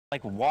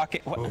like walk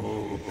it.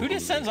 Who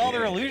just sends all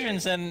their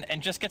illusions and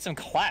just gets them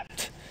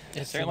clapped?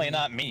 It's certainly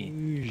not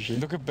me.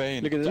 Look at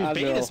Bane. Look at Dude,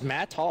 Bane is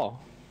mad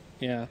tall.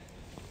 Yeah.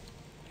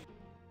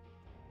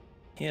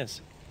 He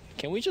is.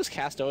 Can we just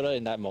cast Dota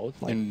in that mode?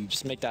 Like,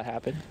 just make that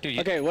happen? Dude,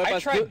 okay, what I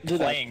about tried do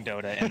playing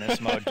Dota in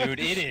this mode, dude.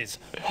 It is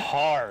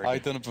hard.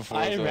 I've done it before.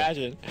 I so.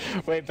 imagine.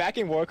 Wait, back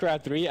in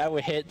Warcraft 3, I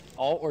would hit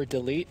Alt or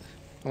Delete.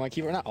 I'm like,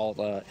 not Alt,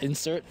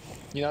 Insert.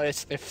 You know, it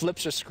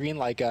flips your screen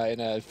like in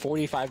a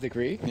 45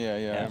 degree.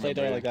 Yeah. I played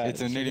Dota like that.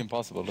 It's nearly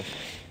impossible.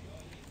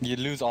 You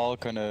lose all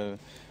kind of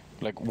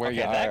like where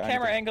you are. That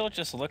camera angle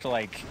just looked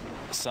like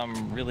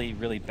some really,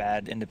 really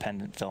bad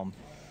independent film.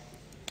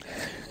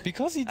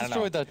 Because he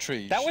destroyed that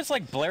tree. That was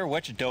like Blair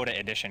Witch Dota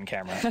Edition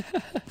camera.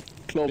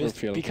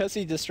 Cloverfield. Because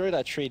he destroyed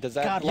that tree, does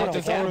that God, look what a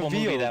the camera horrible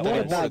movie that What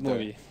a was. bad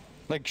movie.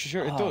 Like,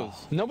 sure, it does.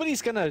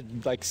 Nobody's gonna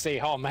like say,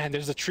 "Oh man,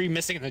 there's a tree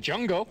missing in the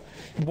jungle."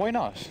 Why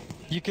not?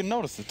 You can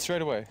notice it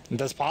straight away.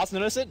 Does Paz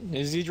notice it?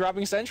 Is he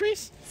dropping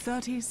sentries?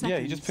 30 seconds. Yeah,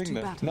 you just pinged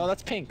it. battle. No,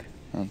 that's pink.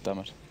 Oh, damn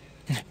it.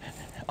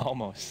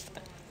 Almost.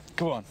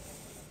 Go on.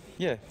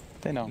 Yeah,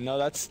 they know. No,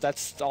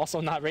 that's also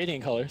not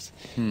radiant colors.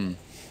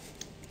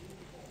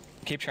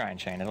 Keep trying,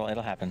 Shane. It'll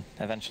happen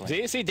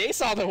eventually. See, they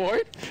saw the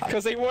ward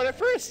because they wore it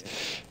first.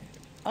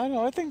 I don't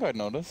know, I think I'd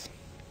notice.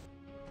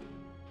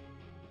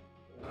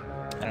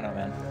 I don't know,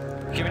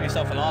 man. You're giving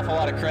yourself an awful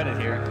lot of credit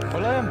here.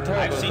 Well, I am terrible.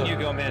 I've seen you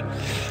go mid.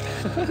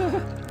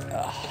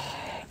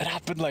 It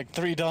happened like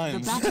 3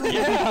 times.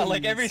 Yeah,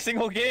 like every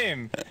single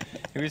game.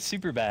 It was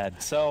super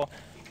bad. So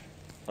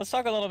let's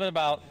talk a little bit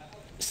about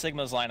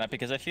Sigma's lineup,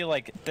 because I feel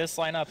like this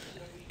lineup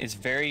is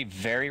very,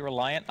 very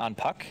reliant on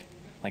Puck,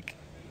 like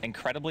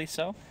incredibly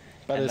so.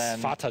 But And it's then-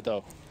 Fata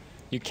though.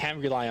 You can't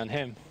rely on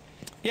him.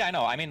 Yeah, I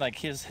know. I mean, like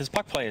his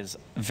puck play is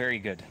very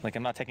good. Like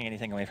I'm not taking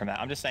anything away from that.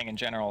 I'm just saying in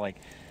general, like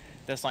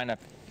this lineup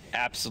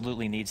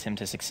absolutely needs him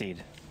to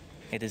succeed.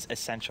 It is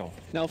essential.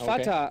 Now,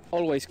 Fata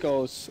always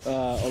goes,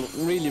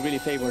 really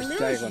favors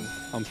Dragon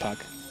on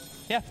Puck.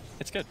 Yeah,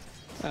 it's good.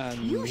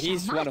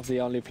 He's one of the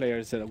only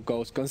players that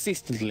goes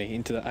consistently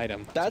into the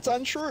item. That's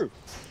untrue.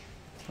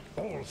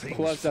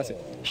 Who else does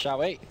it?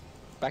 Shao 8,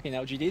 back in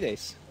LGD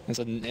days.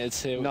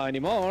 It's Not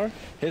anymore.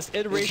 his He's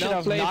iteration now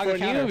of playing Naga for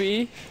counter.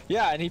 newbie.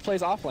 Yeah, and he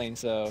plays offlane,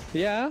 so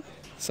Yeah.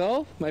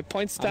 So, my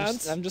point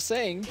stands. I'm just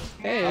saying.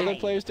 Hey. Other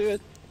players do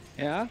it.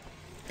 Yeah.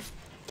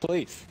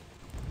 Please.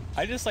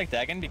 I just like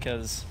Dagon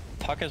because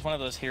Puck is one of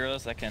those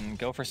heroes that can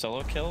go for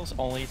solo kills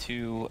only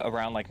to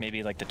around like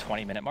maybe like the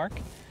 20-minute mark.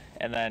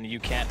 And then you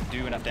can't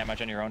do enough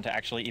damage on your own to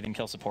actually even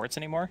kill supports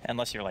anymore,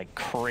 unless you're like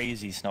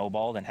crazy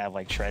snowballed and have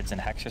like shreds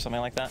and hex or something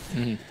like that.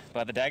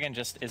 But the Dagon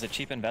just is a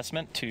cheap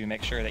investment to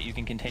make sure that you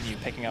can continue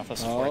picking off the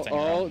supports on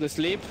your own. The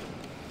sleep.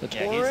 The Yeah,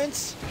 he's-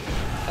 torrents.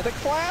 And the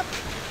clap.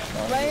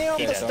 Bam!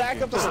 he The does.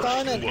 stack up the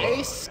stun, and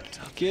Ace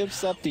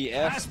gives up the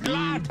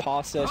FB.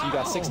 Paul says, you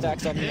got 6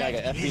 stacks on me, I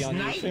got FB on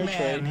you.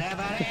 Fair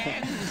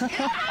trade.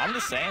 I'm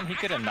just saying he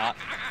could have not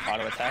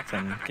auto-attacked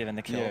and given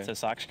the kill Yeah. to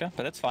Sakshka,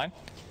 but it's fine.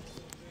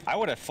 I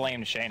would have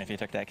flamed Shane if he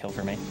took that kill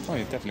for me. Oh,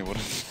 you definitely would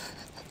have.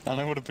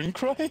 And I would have been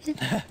crying.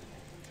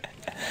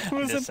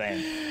 I'm just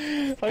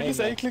saying. I just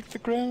man. clicked the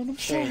ground. I'm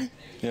sorry.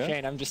 Yeah?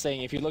 Shane, I'm just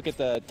saying, if you look at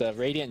the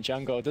Radiant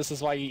jungle, this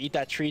is why you eat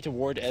that tree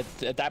toward at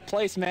that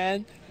place,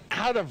 man.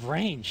 Out of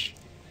range.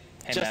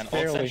 Hey Just man, Old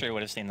barely. Century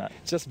would have seen that.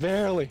 Just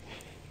barely.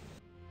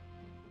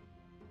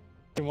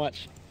 Too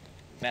much.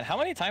 Man, how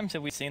many times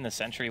have we seen the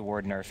Sentry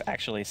Ward nerf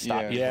actually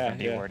stop people Yeah,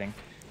 from yeah. dewarding?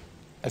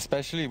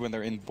 Especially when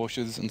they're in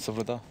bushes and stuff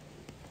like that.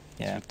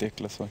 Yeah. It's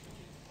ridiculous. Like.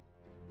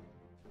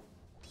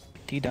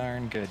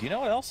 Darn good. You know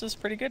what else is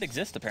pretty good?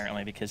 Exist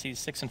apparently, because he's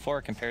 6 and 4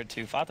 compared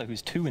to Fata,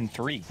 who's 2 and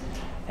 3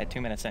 at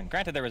 2 minutes in.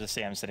 Granted, there was a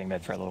CM sitting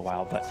mid for a little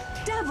while, but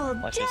Double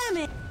let's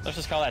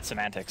just call that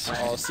semantics.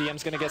 Oh,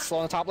 CM's gonna get slow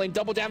on the top lane.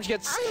 Double damage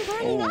gets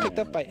picked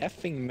up by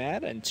effing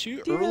Mad, and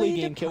 2 early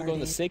game kill going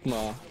to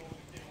Sigma.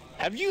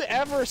 Have you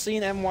ever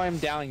seen MYM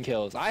down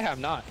kills? I have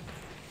not.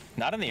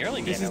 Not in the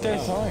early game. This is at their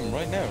least. time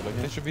right now. Like,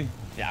 they should be.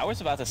 Yeah, I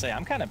was about to say,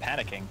 I'm kind of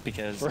panicking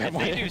because For if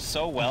they MYM. do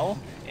so well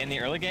in the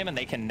early game and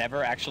they can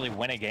never actually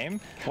win a game,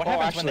 what Oh,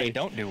 happens when actually- they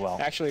don't do well?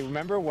 Actually,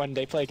 remember when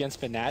they play against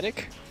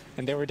Fnatic?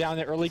 And they were down in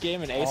the early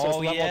game and Ace was Oh,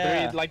 level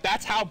yeah. 3. Like,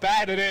 that's how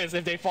bad it is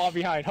if they fall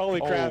behind.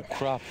 Holy crap. Oh,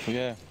 crap.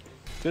 Yeah.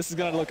 This is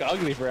gonna look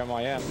ugly for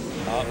MYM.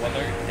 Well,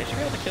 they should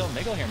be able to kill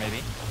Miggle here, maybe.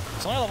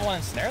 It's only level 1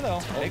 in Snare, though.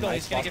 Miggle, nice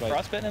he's going to get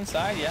frostbite. frostbitten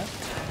inside, yeah.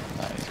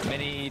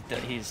 Mini,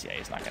 he's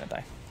not going to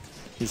die.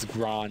 He's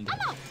grand.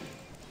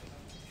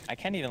 I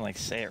can't even, like,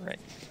 say it right.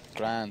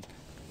 Grand.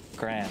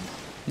 Grand.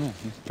 Yeah,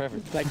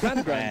 perfect. Like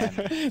Grand.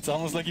 It's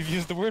almost like you've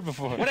used the word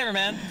before. Whatever,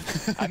 man.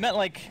 I meant,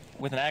 like,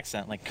 with an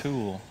accent, like,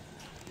 cool.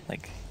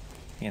 Like,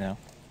 you know.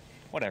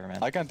 Whatever, man.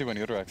 I can't do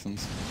any other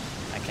accents.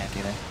 I can't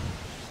either.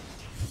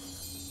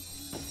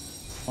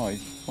 Oh,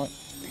 what?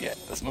 Yeah,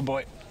 that's my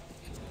boy.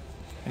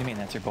 What do you mean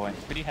that's your boy?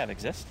 Who do you have,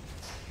 Exist?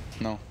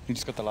 No, he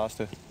just got the last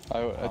hit.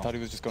 I thought he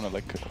was just gonna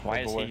like. Why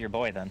is he your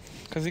boy, then?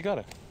 Because he got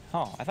it.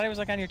 Oh, I thought he was,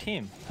 like, on your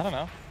team. I don't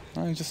know.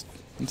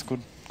 It's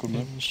good. Good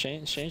move.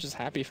 Shane's just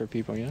happy for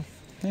people, you know?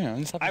 Yeah, I'm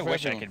just happy I for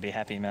wish I everyone. could be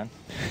happy, man.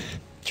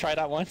 tried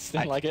that once,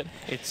 didn't like it.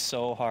 It's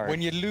so hard.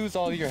 When you lose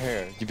all your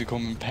hair, you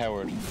become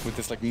empowered with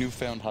this like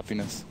newfound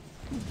happiness.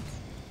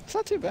 It's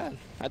not too bad.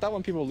 I thought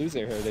when people lose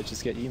their hair, they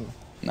just get emo.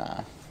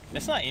 Nah.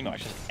 It's not emo,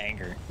 it's just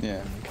anger.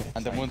 Yeah.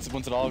 And then once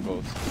it all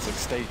goes, it's like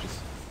stages.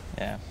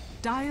 Yeah.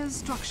 Dire's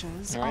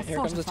structures All right, are here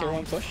comes the tier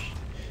 1 push.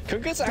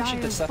 Kunga's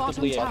actually Dire's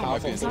deceptively a bottom tower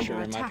powerful is pusher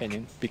under in my attack.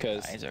 opinion,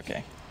 because He's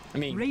okay. I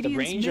mean the Radiant's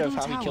range of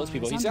middle how he kills tower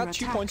people. is He's got under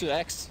 2 attack. points with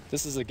X.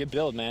 This is a good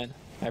build, man.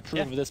 I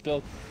approve of this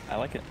build. I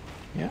like it.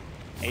 Yeah.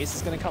 Ace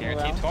is gonna come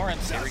Guaranteed around.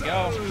 torrents, here we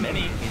go.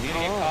 Mini, he's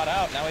gonna get caught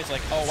out. Now he's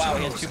like, oh wow,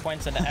 he has 2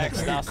 points into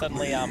X. Now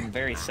suddenly I'm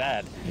very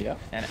sad. Yeah.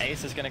 And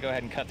Ace is gonna go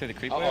ahead and cut through the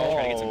creep wave,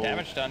 try to get some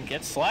damage done.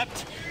 Gets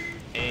slept.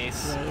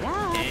 Ace.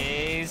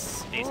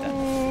 Ace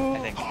done,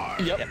 I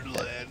think. Yep.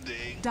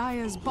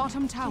 Dire's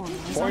bottom tower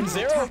is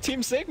 4-0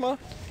 Team Sigma.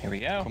 Here we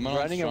go. Coming on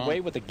Running strong.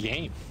 away with the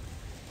game.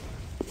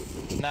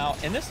 Now,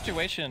 in this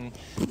situation,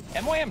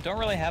 MYM don't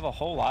really have a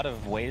whole lot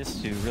of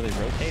ways to really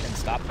rotate and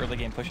stop early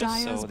game pushes,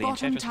 Dire's so the bottom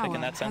Enchantress pick in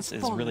tower that sense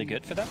has is really fallen.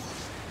 good for them.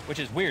 Which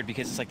is weird,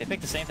 because it's like they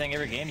pick the same thing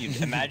every game.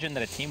 You'd imagine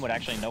that a team would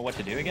actually know what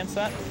to do against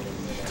that.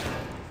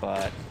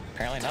 But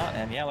apparently not,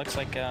 and yeah, looks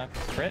like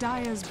crit.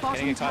 Dire's Getting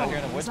bottom it caught here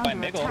in the tower woods is by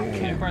under Miggle.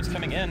 attack. Unicorn's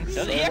coming in. He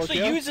Solo actually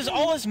kill. uses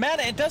all his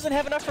mana and doesn't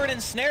have enough for an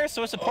ensnare,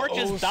 so his support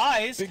just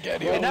dies.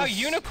 spaghetti. And now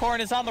Unicorn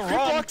is on the run.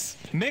 box.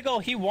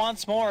 Miggle, he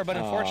wants more, but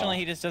unfortunately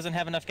he just doesn't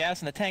have enough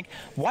gas in the tank.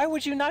 Why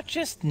would you not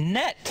just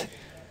net?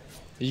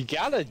 You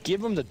gotta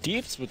give him the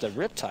deeps with the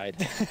Riptide.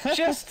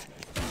 Just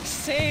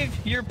save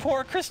your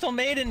poor Crystal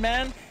Maiden,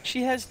 man.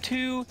 She has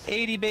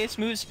 280 base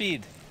move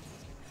speed.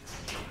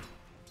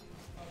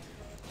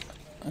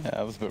 Yeah,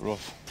 that was a bit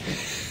rough.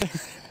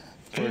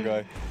 Poor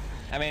guy.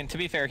 I mean, to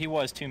be fair, he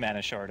was 2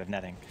 mana short of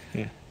netting.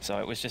 Yeah. So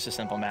it was just a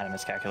simple mana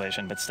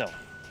miscalculation, but still,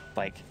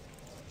 like,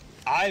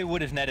 I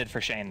would have netted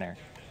for Shane there.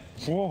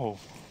 Whoa.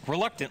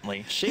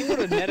 Reluctantly. Shane would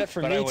have netted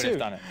for But me I would have too.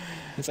 done it.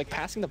 It's like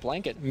passing the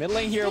blanket. Mid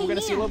lane here, we're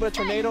gonna see a little bit of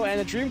Tornado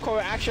and a Dream Core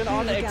action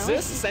on Here we go.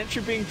 Exist.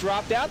 Sentry being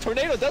dropped down.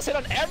 Tornado does hit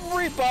on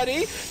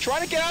everybody,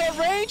 trying to get out of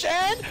range,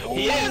 and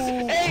He is.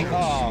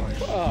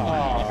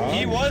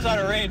 He was out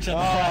of range in the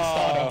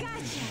last auto.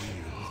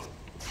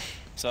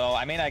 So,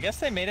 I mean, I guess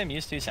they made him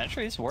use 2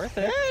 sentries. Worth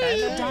it.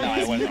 Kinda. No, I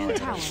Dire's wouldn't middle have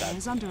tower worth that.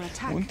 is under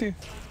attack. Wouldn't he?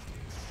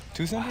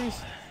 2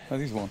 centuries? At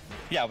least 1.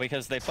 Yeah,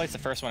 because they placed the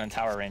first one in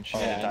tower range.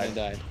 yeah, and and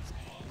then died.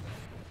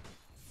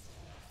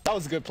 That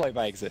was a good play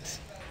by Exist.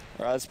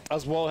 Or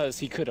as well as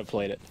he could have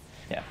played it.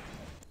 Yeah.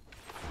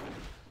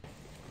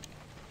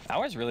 I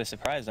was really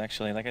surprised,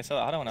 actually. Like I saw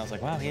the auto and I was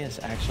like, wow, he is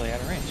actually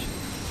out of range.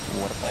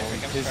 What a play. Here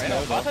he comes. His Tornado.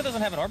 now, though. Bota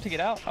doesn't have an orb to get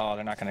out. Oh,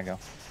 they're not going to go.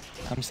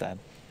 I'm sad.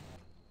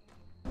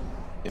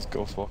 It's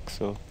Ghost Walk,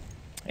 so.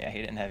 Yeah, he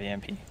didn't have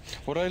EMP.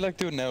 What I like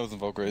doing now is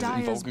Invoker is Dire's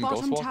invoking Ghost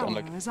bottom Walk and tower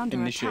like is under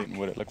initiating attack.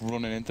 with it, like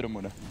running into them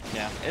with it.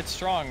 Yeah, it's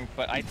strong,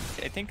 but I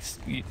think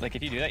like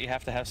if you do that, you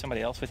have to have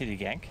somebody else with you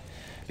to gank,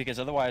 because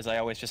otherwise I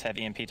always just have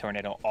EMP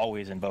Tornado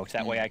always invoked.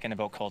 That way I can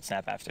invoke Cold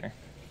Snap after.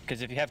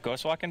 Because if you have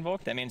Ghost Walk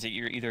invoked, that means that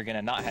you're either going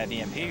to not have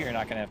EMP or you're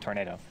not going to have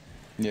Tornado.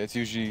 Yeah, it's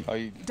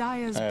usually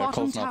Dire's Cold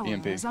bottom Snap tower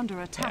EMP. is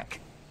under attack.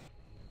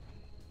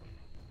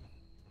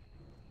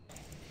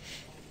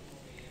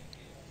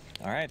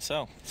 All right,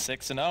 so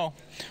 6-0.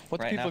 What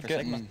do right now people for get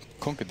Sigma. in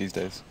Kunkka these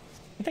days?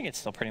 I think it's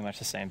still pretty much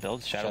the same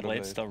build. Shadow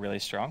Blade's Blade. still really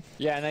strong.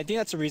 Yeah, and I think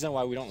that's the reason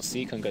why we don't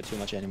see Kunga too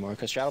much anymore,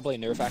 because Shadowblade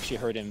nerf actually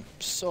hurt him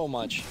so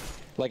much.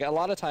 Like, a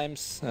lot of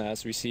times,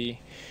 as we see,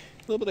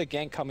 a little bit of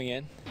gank coming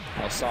in.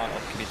 I saw it.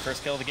 Could be the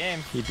first kill of the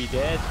game. He'd be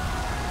dead.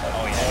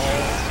 Oh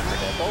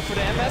yeah. Go for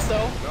the MS,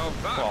 though.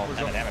 Well,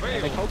 and an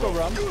damage. The Coco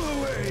Rum.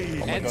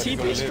 And God, he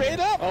TP got straight it.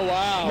 up. Oh,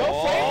 wow. No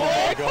Oh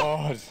frame my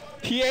god!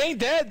 He ain't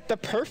dead. The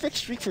perfect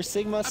streak for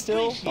Sigma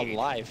still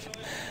alive.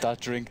 That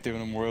drink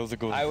doing him worlds of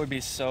good. I would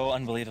be so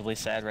unbelievably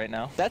sad right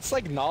now. That's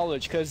like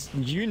knowledge, because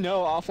you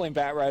know offlane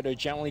Batrider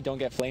generally don't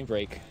get flame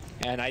break.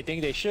 And I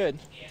think they should,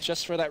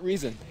 just for that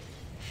reason.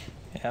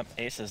 Yep,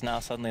 Ace is now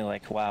suddenly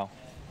like, wow,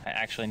 I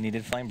actually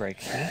needed flame break.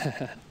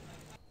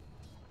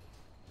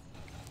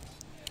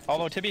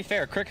 Although, to be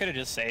fair, Crick could have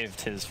just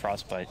saved his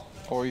Frostbite.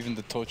 Or even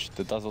the touch,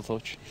 the dazzle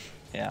touch.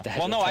 Yeah. Dazzle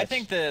Well, no, I Touch.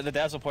 think the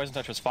Dazzle Poison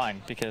Touch was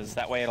fine, because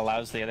that way it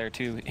allows the other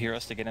 2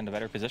 heroes to get into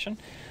better position.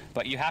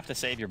 But you have to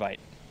save your bite.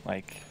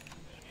 Like,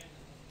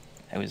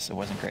 it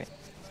wasn't great.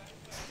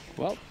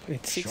 Well,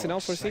 it's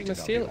 6-0 for Sigma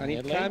still, and it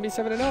Mid lane. can be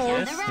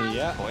 7-0.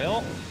 Yeah.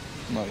 Coil.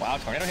 Nice. Wow,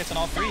 Tornado hits on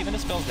all 3, even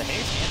dispels the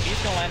haste, and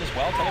he's going to land as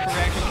well. Teleport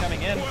reaction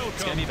coming in.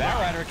 It's going to be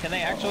Batrider. Can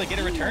they actually get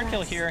a return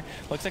kill here?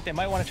 Looks like they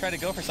might want to try to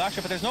go for Saksha,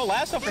 but there's no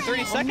lasso for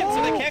 30 seconds,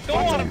 so they can't go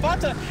on him.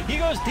 Bota, he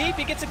goes deep,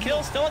 he gets a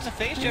kill, still has a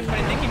face shift, but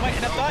I think he might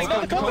end up dying.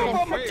 No, the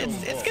Coco,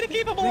 it's going to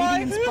keep him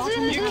alive.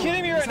 You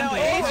kidding me right now?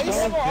 Ace,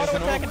 one more auto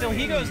attack until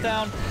he goes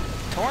down.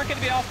 Torn going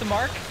to be off the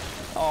mark.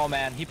 Oh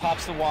man, he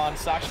pops the wand.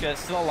 Sakshka is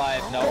still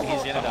alive. No,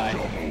 he's gonna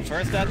die.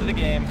 First death of the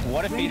game.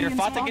 What a feeder.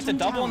 Fata gets a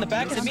double in the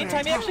back. In the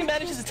meantime, he actually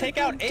manages to take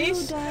out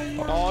Ace.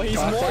 Oh, he's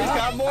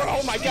got more.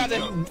 Oh my god,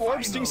 the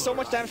orb's doing so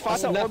much damage.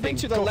 Fata orbing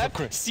to the left.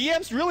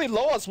 CM's really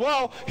low as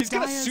well. He's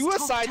gonna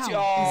suicide you.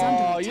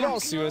 Oh, you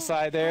don't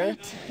suicide there.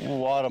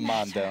 What a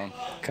man down.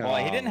 Well,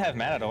 he didn't have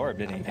mana to orb,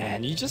 did he?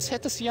 Man, you just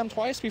hit the CM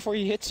twice before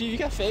he hits you. You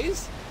got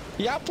phase.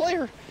 You outplay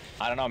her.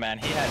 I don't know, man.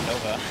 He had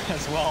Nova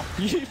as well.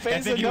 You I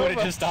think he would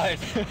have just died.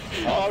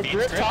 Oh,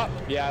 grip top.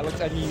 Yeah, it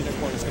looks like the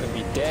Unicorn is going to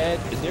be dead.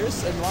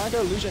 There's a longer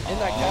illusion in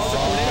that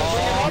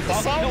call.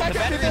 The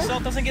battery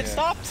assault doesn't get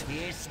stopped.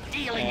 You're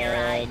stealing your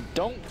eye.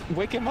 Don't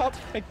wake him up.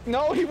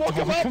 No, he woke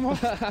him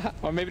up.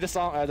 Or maybe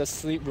the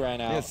sleep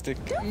ran out. Yeah, stick.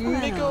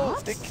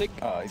 Stick.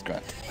 Oh, he's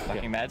grand.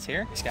 Fucking Mad's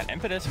here. He's got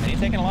impetus, but he's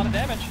taking a lot of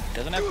damage.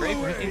 Doesn't have Brave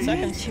for 15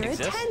 seconds.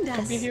 Exists.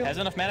 Has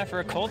enough mana for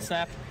a cold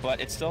snap,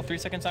 but it's still 3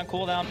 seconds on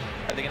cooldown.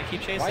 Are they going to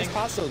keep chasing? Why is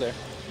Passo there?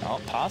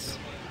 Oh, Pass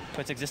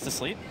puts Exist to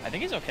sleep. I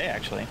think he's okay,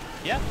 actually.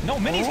 Yeah. No,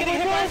 Mini's getting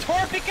hit by a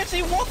torrent because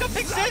he woke up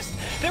Exist.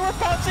 They were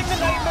bouncing the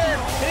Nightmare.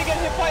 They get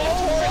hit by a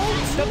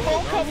torrent. The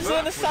bow comes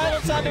in. The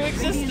silence onto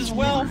Exist as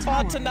well.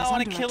 Fata now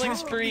on a killing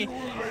spree.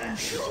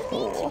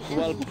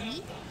 Well,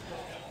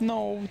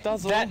 no,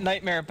 that's that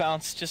Nightmare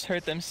bounce just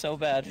hurt them so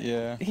bad.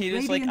 Yeah. He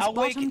was like, I'll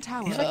wake. He's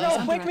like,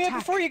 no, wake me up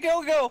before you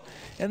go.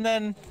 And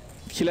then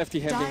he left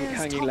you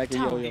hanging like a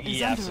yo-yo.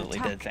 He absolutely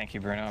did. Thank you,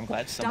 Bruno. I'm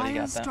glad somebody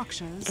got that.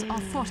 Structures are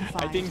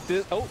fortified. I think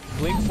this. Oh,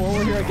 blink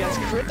forward here against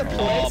crit the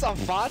plays on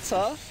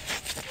Fata.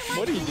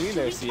 What are you doing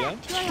there, CM?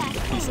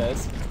 He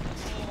says.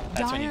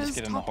 That's when you just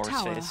give him the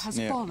horse face. Has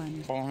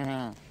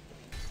fallen.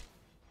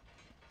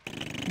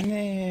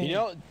 You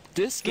know,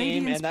 this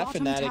game and that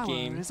Fnatic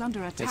game is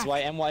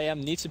why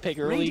MYM needs to pick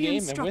early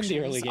game and win the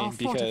early game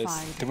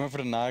because they went for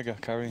the Naga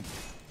carry.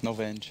 No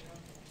venge.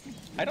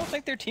 I don't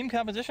think their team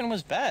composition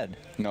was bad.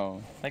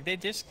 No. Like they're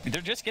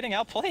just getting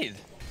outplayed.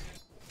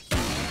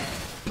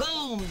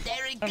 Boom!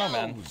 There it goes. I don't know,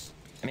 man.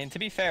 I mean, to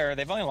be fair,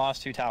 they've only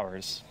lost 2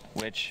 towers,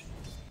 which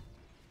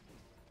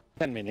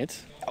 10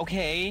 minutes.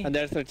 Okay. And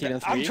they're 13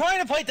 and 3. I'm trying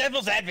to play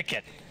devil's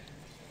advocate.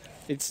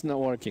 It's not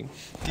working.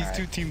 These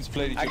two teams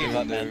played each other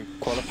on the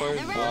qualifiers.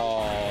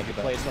 Oh, the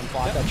plays from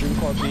Fata. Dream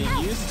Core being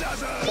used.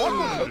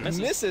 Orb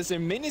misses,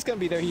 and Mini's gonna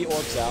be there. He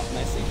orbs out.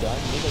 Nicely done.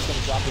 Nico's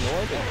gonna drop an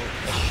orb,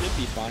 and it should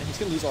be fine. He's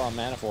gonna lose all our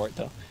mana for it,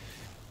 though.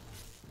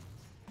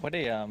 What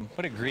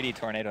a greedy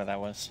tornado that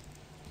was.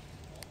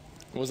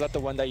 Was that the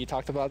one that you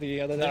talked about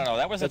the other day? No,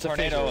 that was a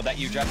tornado that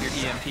you drop your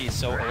EMP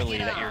so early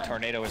that your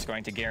tornado is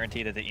going to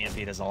guarantee that the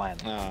EMP doesn't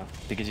land.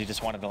 Because you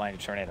just wanted to land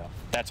your tornado.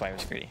 That's why it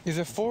was greedy. Is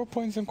it 4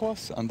 points in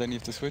quas and then you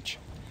have to switch?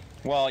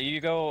 Well, you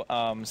go,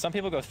 some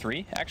people go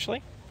 3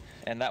 actually.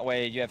 And that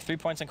way you have 3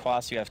 points in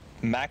quas, you have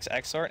max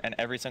exort and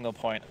every single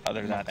point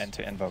other than that and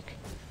to invoke.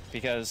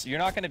 Because you're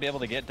not going to be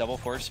able to get double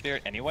Forge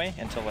Spirit anyway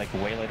until like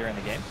way later in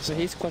the game. So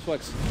he's quas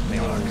wax.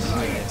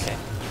 Okay.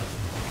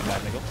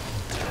 Goodbye, Miguel.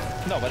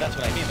 No, but that's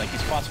what I mean. Like,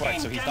 he's quas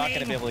white, so he's not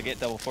going to be able to get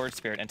double Forge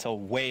Spirit until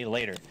way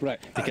later. Right.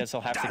 Because he'll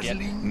have to get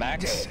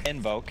max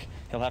invoke,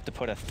 he'll have to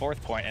put a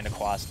 4th point into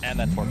quas, and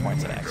then 4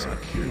 points in exit.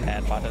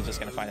 And Fata's just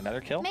going to find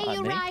another kill May on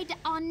you me. ride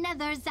on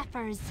nether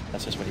zephyrs.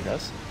 That's just what he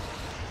does.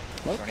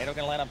 Tornado going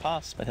to land on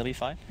Pass, but he'll be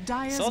fine.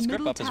 Dire's so let's grip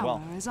middle up as well.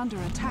 tower is under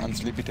attack. And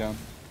Sleepy down.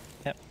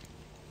 Yep.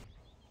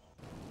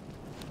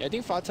 Yeah, I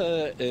think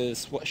Fata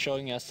is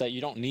showing us that you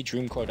don't need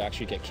Dream Core to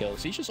actually get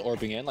kills. He's just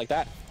orbing in like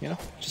that, you know?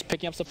 Just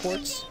picking up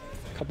supports.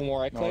 Couple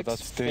more right clicks.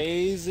 That's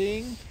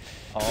phasing.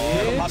 Oh,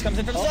 the Pass comes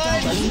in from the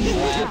side.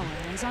 Tower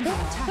is under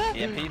attack.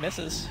 EMP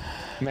misses.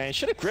 Man,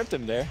 should have gripped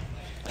him there.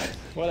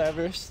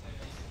 Whatever.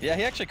 Yeah,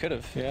 he actually could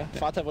have. Yeah,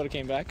 Fata would have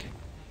came back.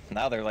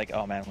 Now they're like,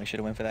 oh man, we should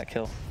have went for that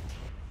kill.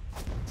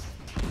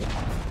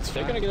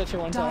 They're gonna get a tier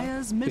 1 tower.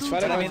 Dire's middle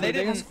Fata tower going for the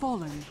Dagon? has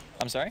fallen.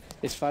 I'm sorry?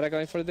 Is Fata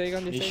going for the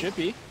Dagon, you He think? should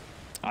be.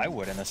 I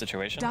would in this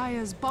situation.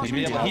 Dire's bottom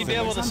He'd tower be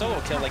able is to under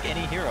solo kill attack. like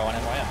any hero on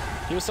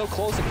MYM. He was so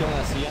close to killing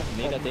that CM.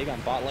 Need that Dagon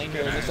bot lane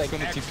here. It looks like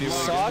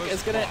Sok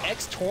is gonna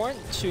X-Torrent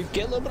to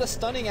get a little bit of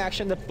stunning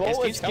action. The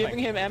bow is giving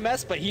him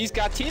MS, but he's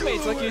got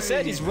teammates, like you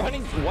said. He's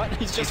running, what?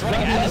 He's just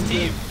running at his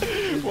team.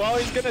 Well,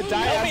 he's gonna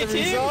die as a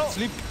result.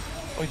 Sleep.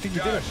 Oh, I think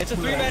you did it. It's a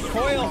 3-man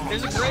coil.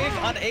 There's a grave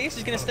on Ace.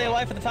 He's going to stay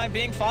alive for the time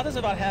being. Fata's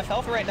about half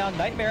health right now.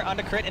 Nightmare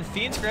onto crit and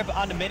Fiend's grip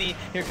onto Mini.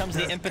 Here comes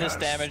the impetus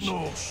damage.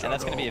 And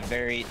that's going to be a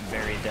very,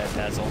 very dead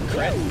Dazzle.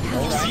 Crit.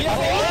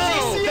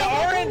 Oh, the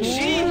RNG.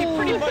 He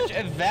pretty much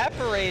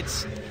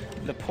evaporates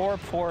the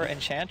poor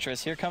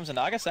Enchantress. Here comes a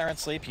Naga Siren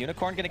Sleep.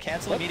 Unicorn going to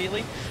cancel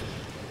immediately.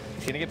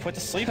 He's going to get put to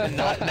sleep and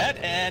not net.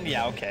 And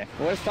yeah, okay.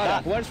 Where's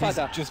Fata? Where's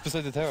Fata? Just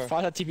beside the tower.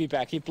 Fata TP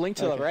back. He blinked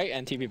to the right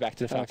and TP back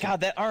to the Falcon.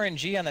 God, that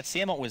RNG on that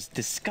CMO was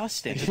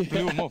disgusting. Just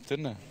blew him up,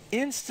 didn't it?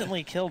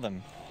 Instantly killed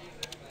him.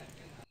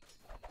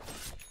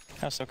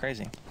 That was so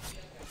crazy.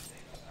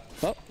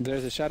 Oh,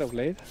 there's a Shadow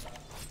Blade.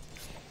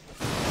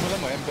 Well,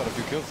 MYM got a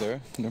few kills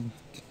there.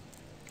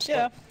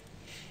 Yeah.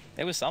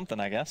 It was something,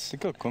 I guess. It's a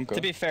good Kunkka.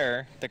 To be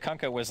fair, the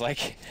Kunkka was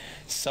like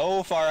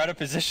so far out of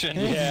position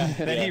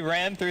that he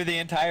ran through the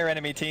entire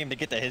enemy team to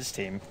get to his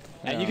team.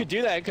 And you could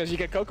do that because you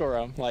get Coco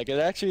Rum. Like, it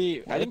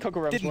actually, I think Coco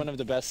Rum is one of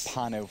the best.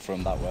 Pan out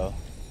from that well.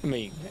 I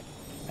mean,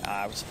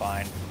 I was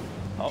fine.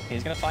 Oh,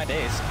 he's gonna find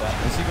Ace, but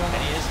is he going?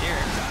 And he is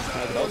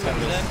here. The boat's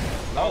coming in.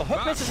 Oh,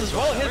 hook misses as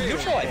well. Hit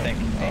neutral, I think.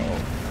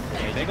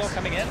 Miggle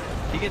coming in.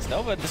 He gets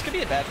Nova. This could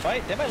be a bad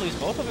fight. They might lose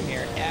both of them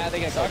here. Yeah, they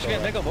get Coco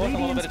and Miggle both in a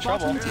little bit of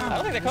trouble. I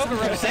don't think the Coco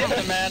Rum saved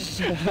him, man.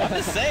 I'm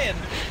just saying.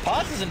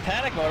 Paz is in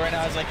panic mode right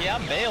now. He's like, yeah,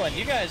 I'm bailing.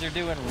 You guys are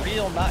doing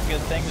real not good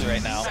things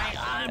right now.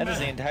 That is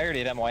the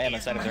entirety of MYM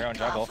inside of their own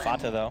jungle.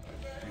 Fata, though.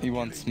 He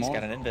wants more. He's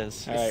got an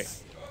invis. All right.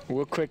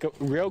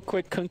 Real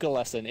quick Kunkka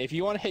lesson. If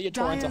you want to hit your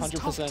torrents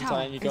 100% of the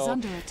time, you go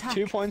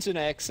 2 points in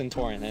X and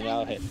torrent, and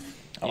that'll hit.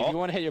 If you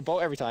want to hit your boat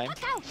every time,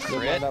 you'll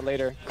learn that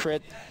later.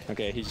 Crit.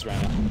 Okay, he just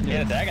ran out. He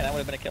had a dag, and that would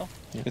have been a kill.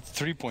 Yeah. It's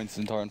 3 points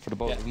in torrent for the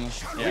boat, isn't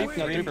it? Yeah,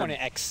 3 point in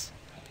X.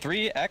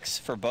 3x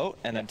for boat,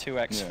 and then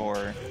 2x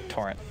for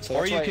torrent. So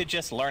or you could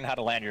just learn how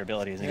to land your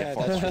abilities and get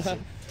 4 points.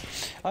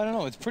 I don't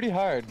know. It's pretty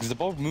hard because the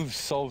boat moves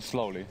so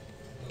slowly.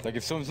 Like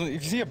if you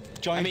see a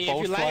giant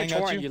boat if you flying land your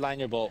torrent, at you land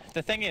your bolt.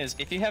 The thing is,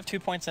 if you have 2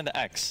 points into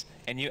X,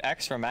 and you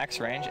X for max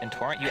range and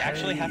torrent, you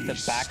actually have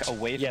to back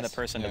away from the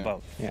person to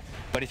boat. Yeah.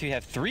 But if you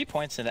have 3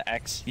 points into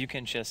X, you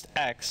can just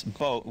X,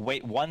 boat,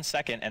 wait 1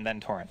 second, and then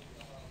torrent.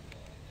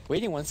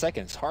 Waiting 1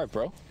 second is hard,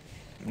 bro.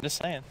 I'm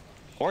just saying.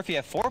 Or if you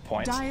have 4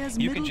 points,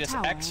 you can just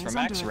X for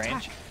max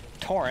range,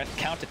 torrent,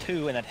 count to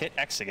 2, and then hit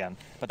X again.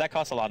 But that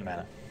costs a lot of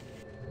mana.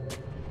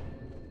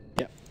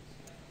 Yeah.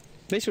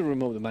 They should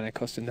remove the mana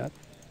cost in that.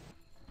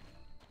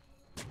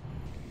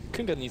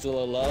 Kunkka needs a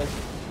little love.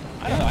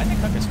 I don't know, I think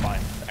Hook is fine,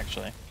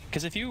 actually.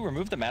 Because if you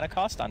remove the mana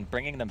cost on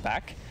bringing them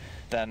back,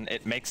 then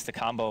it makes the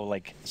combo,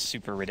 like,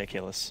 super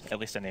ridiculous, at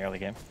least in the early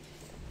game.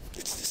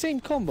 It's the same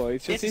combo,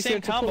 it's just It's the easier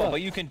same to combo, pull up.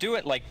 but you can do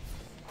it, like,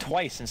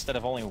 twice instead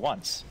of only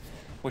once,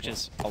 which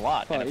is a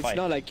lot in a It's fight.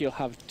 not like you'll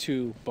have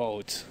 2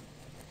 boats.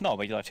 No,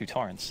 but you'll have 2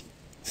 torrents.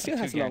 Still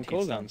Like has 2 long guaranteed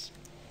cooldowns. stuns.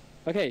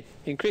 Okay,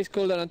 increase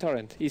cooldown on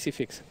torrent. Easy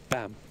fix.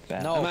 Bam.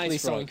 Bad. No, Ice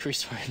please don't fraud.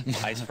 increase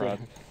torrent. Ice fraud.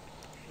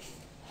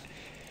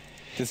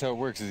 This is how it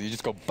works, is you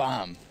just go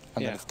BAM!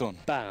 And then it's done.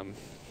 Bam.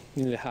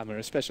 You need a hammer,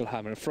 a special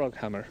hammer, a frog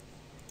hammer.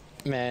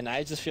 Man,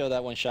 I just feel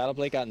that when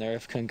Shadowblade got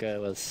nerfed,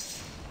 Kunkka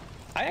was...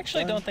 I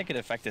actually don't think it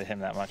affected him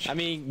that much. I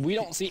mean, we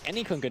don't see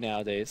any Kunkka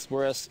nowadays,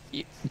 whereas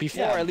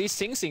before, Yeah. at least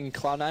Sing Sing and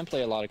Cloud9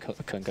 play a lot of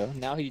Kunkka.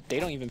 Now they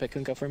don't even pick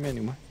Kunkka for him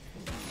anymore.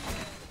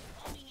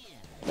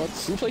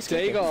 Who plays Kunkka?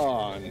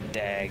 Dagon.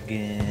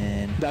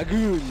 Dagon.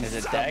 Dagoon. Is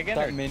it Dagon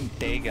or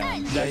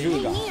Dagon?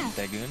 Dagoon.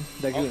 Dagon?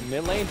 Dagoon. Oh,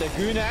 mid lane,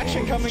 Dagoon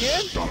action coming in.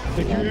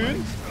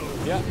 Dagoon.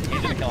 Yeah. He's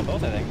gonna kill them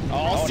both, I think.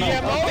 Oh,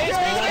 CMO!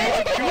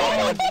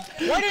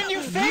 Why didn't you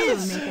You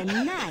phase? make a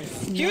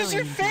nice Use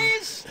your noise.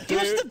 phase!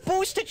 Use the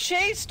boost to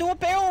chase! Do a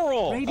barrel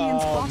roll!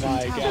 Radiant's Oh bottom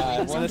my tower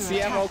god, is when the under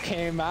CMO attack.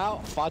 came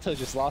out, Fata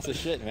just lost his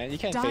shit, man. You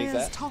can't phase Dire's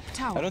that. top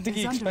tower I don't think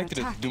he is under expected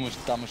it attack. to do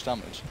that much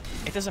damage.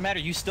 It doesn't matter,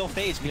 you still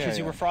phase because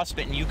you yeah. were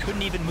frostbitten. You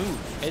couldn't even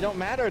move. It don't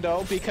matter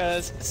though,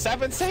 because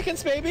 7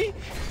 seconds, baby!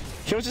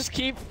 He'll just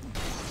keep...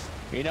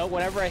 You know,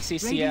 whenever I see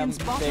Radiant's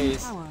CM bottom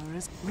phase... tower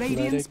is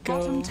Radiant's it go.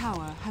 bottom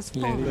tower has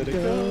fallen. Let it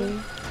go.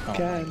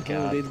 Can't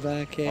God. hold it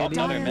back Oh,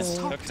 another anymore. miss Dire's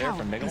top hook there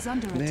from tower Miggle. is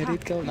under Let it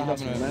attack. go. You Not got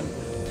having me, a- man.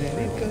 Let it I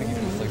think go.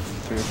 he was like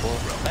 3 or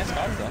 4. Nice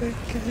cards though.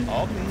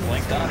 Oh,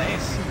 blinked on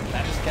Ace.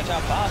 Managed to catch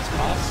out Pops.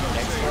 Pops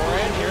takes 4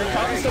 in. Here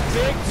comes the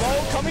big blow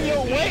coming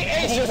your way.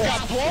 Ace just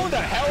got blown the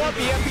hell up.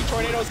 The MP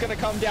Tornado is going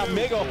to come down.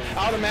 Miggle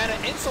out of mana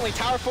instantly.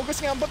 Tower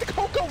focusing on, but the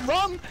Coco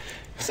Rum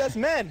says,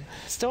 man,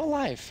 still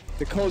alive.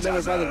 The cold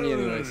never bothered me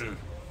anyways.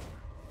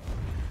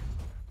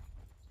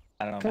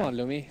 I don't know. Come man. on,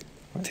 Lumi.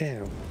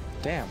 Damn.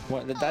 Damn,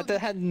 what, that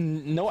had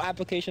no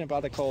application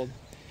about the cold.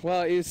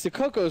 Well, it's the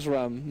Coco's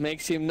rum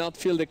makes him not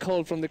feel the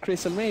cold from the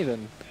Crystal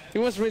Maiden. It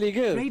was really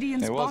good.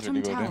 Radiant's It was bottom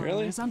really good, yeah. tower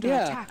Really? is under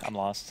Yeah. attack. I'm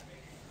lost.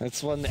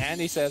 That's when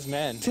Andy says,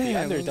 man, the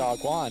Damn.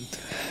 underdog won.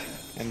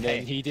 And then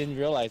Hey. he didn't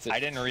realize it. I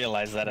didn't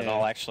realize that at Yeah.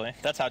 all, actually.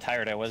 That's how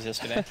tired I was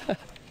yesterday.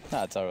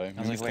 Nah, it's alright.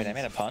 I was like, wait, I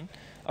made a pun?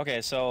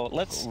 Okay, so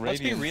let's be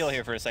Radiance. real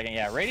here for a second.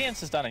 Yeah,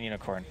 Radiance is done on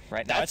Unicorn,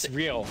 right? Now That's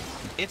real.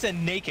 it's a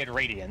naked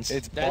Radiance.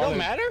 It's That don't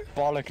matter?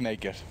 Bollock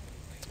naked.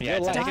 Yeah,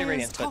 it's a naked Dire's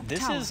Radiance, top but this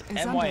tower is is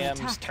under MYM's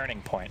attack.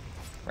 turning point,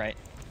 right?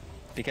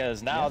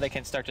 Because now they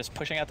can start just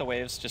pushing out the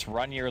waves, just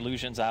run your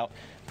illusions out,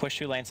 push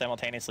 2 lanes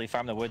simultaneously,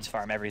 farm the woods,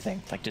 farm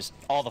everything. Like, just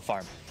all the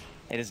farm.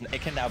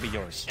 It can now be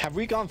yours. Have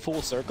we gone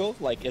full circle?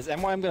 Like, is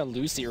MYM going to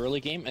lose the early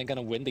game and going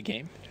to win the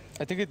game?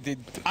 I think it did.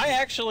 I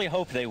actually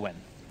hope they win.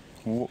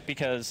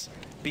 Because,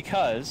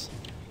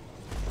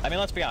 I mean,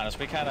 let's be honest,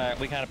 we kind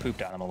of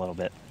pooped on them a little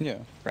bit, Yeah.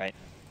 right?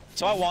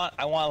 So I want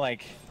them to win.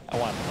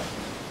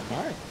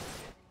 All right.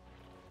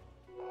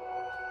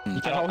 You I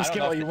can don't- always I don't get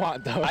know what if you they-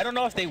 want, though. I don't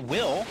know if they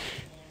will,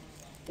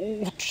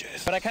 Oh, shit.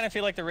 but I kind of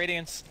feel like the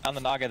Radiance on the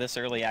Naga this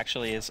early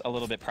actually is a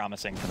little bit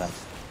promising for them.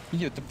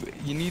 Yeah,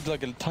 you need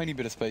like a tiny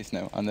bit of space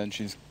now, and then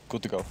she's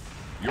good to go.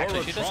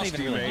 Actually, she doesn't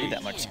even really need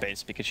that much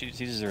space because she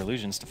uses her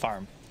illusions to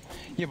farm.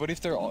 Yeah, but if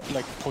they're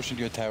like pushing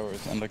your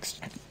towers and like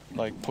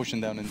like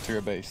pushing down into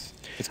your base.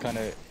 It's kind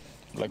of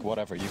like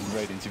whatever. You have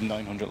Radiance, you have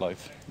 900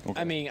 life. Okay.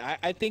 I mean,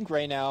 I think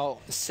right now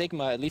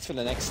Sigma, at least for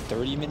the next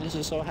 30 minutes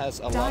or so, has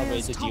a lot of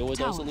ways to deal with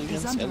those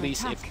illusions. At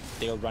least if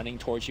they're running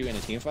towards you in a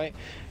team fight,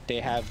 they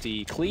have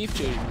the cleave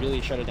to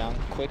really shut it down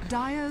quick.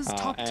 Dire's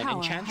top and tower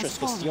Enchantress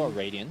has to steal fallen.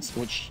 Radiance,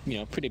 which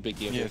pretty big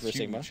deal yeah, here for it's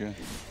Sigma. huge, yeah.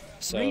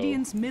 So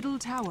Radiant's middle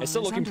tower it's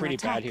still is looking under pretty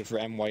attack. bad here for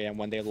MYM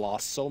when they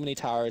lost so many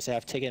towers. They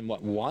have taken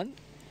what, 1?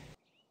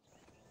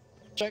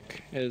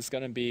 Check is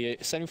gonna be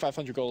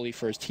 7,500 gold lead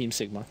for his team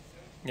Sigma.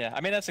 Yeah,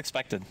 I mean, that's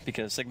expected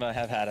because Sigma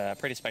have had a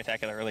pretty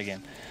spectacular early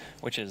game,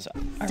 which is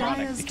ironic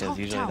Dire's because top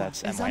usually tower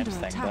that's is MYM's under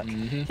thing. attack.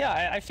 But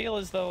yeah, I feel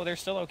as though they're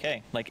still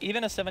okay. Like,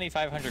 even a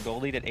 7,500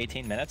 gold lead at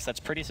 18 minutes, that's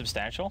pretty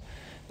substantial.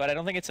 But I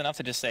don't think it's enough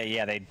to just say,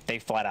 yeah, they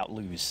flat out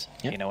lose.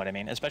 Yeah. You know what I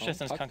mean? Especially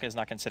since fuck. Kunkka is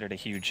not considered a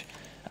huge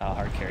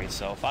hard carry.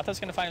 So Fata's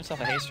going to find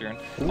himself a haste rune.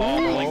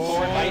 Rolling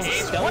forward by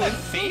Ace. What a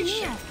phase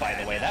shift, by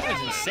the way. That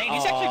was insane.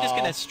 He's actually just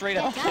going to straight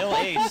up kill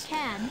Ace.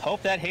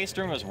 Hope that haste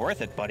rune was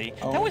worth it, buddy.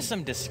 That was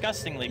some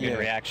disgustingly good Yeah.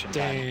 reaction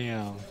time.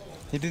 Damn.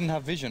 He didn't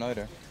have vision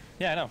either.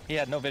 Yeah, I know. He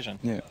had no vision.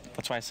 Yeah.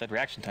 That's why I said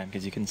reaction time,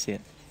 because you couldn't see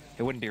it.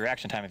 It wouldn't be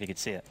reaction time if you could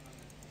see it.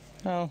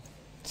 No,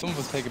 some of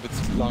us take a bit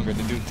longer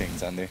to do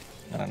things, Andy.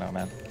 I don't know,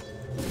 man.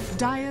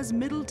 Dire's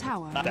middle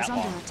tower Not is that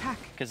under long. attack.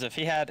 Because if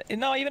he had...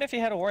 No, even if he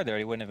had a ward there,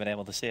 he wouldn't have been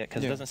able to see it,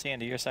 because Yeah. it doesn't see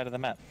into your side of the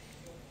map.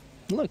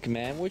 Look,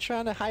 man, we're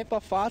trying to hype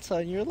up Fata,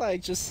 and you're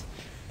like just.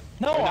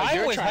 No, Or no, I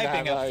you're was trying to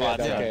hyping have- up oh, yeah,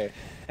 Fata. okay.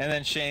 And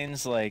then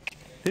Shane's like,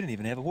 they didn't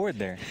even have a ward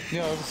there.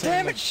 Yeah, I was saying,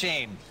 Damn like, it,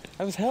 Shane.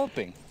 I was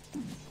helping.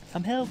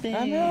 I'm helping.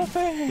 I'm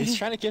helping. He's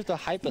trying to give the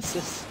hype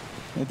assist.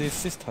 Yeah, the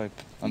assist type.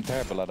 I'm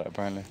terrible at it,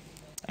 apparently.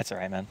 That's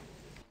alright, man.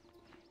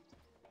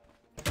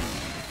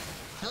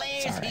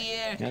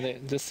 Yeah,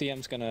 the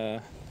CM's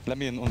gonna. Let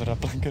me in under that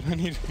blanket. I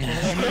need.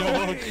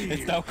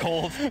 It's now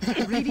cold.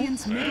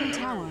 Radiant's middle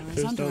tower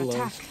is under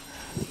attack.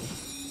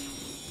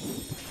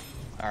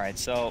 Alright,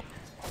 so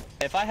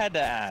if I had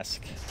to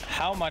ask,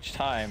 how much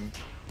time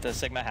does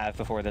Sigma have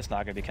before this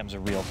Naga becomes a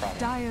real problem?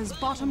 Dire's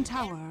bottom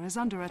tower is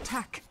under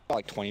attack.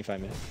 Like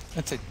 25 minutes.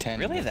 I'd say 10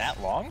 Really minutes.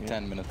 that long?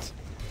 10 minutes.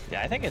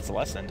 Yeah, I think it's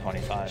less than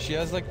 25. She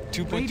has like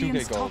 2.2k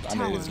Radiant's gold, top and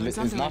tower it is, is it's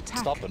under not attack.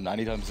 stopping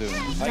anytime soon.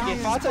 Like if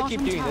Dire's Fata keep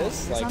bottom doing tower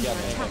this, is like under yeah,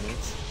 man, attack. that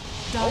means.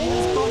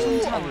 Dire's bottom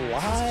tower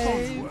has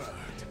fallen. Alive.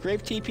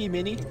 Grave TP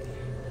mini.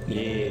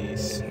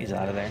 Yes. He's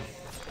out of there.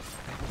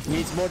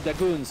 Needs more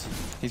Dagoons.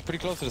 He's pretty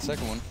close to the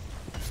second one.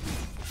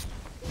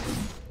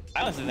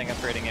 I honestly think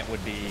upgrading it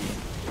would be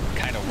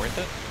kind of worth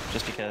it,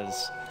 just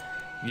because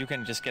you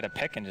can just get a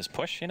pick and just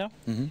push, you know?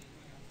 Mm-hmm.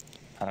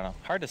 I don't know.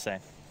 Hard to say.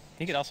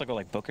 You could also go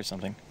like Book or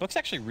something. Book's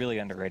actually really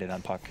underrated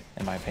on Puck,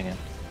 in my opinion.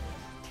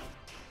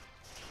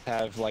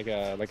 Have like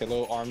a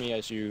little army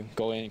as you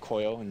go in and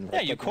coil and.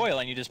 Yeah, you coil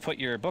and you just put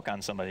your Book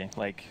on somebody.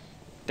 Like,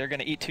 they're going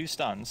to eat 2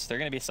 stuns, they're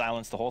going to be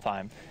silenced the whole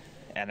time,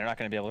 and they're not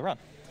going to be able to run.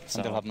 So,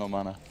 And they'll have no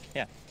mana.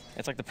 yeah.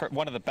 It's like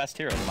one of the best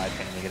heroes, in my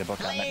opinion, to get a Book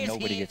on that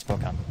nobody gets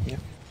Book on. Yeah.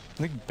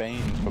 I think Bane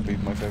is probably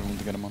my favorite one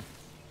to get him on.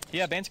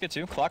 Yeah, Bane's good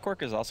too.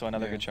 Clockwork is also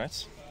another Yeah. good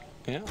choice.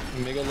 Yeah.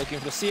 Omega looking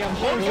for CM.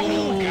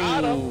 Oh,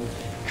 got him.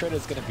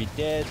 Critter's gonna be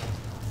dead.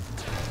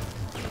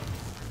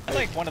 It's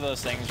like one of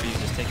those things where you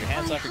just take your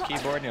hands off your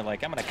keyboard and you're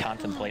like, I'm going to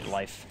contemplate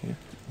life.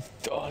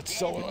 Oh, it's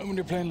so annoying when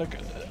you're playing like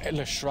a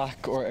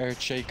Shrek or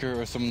Earthshaker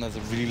or someone that's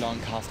a really long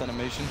cast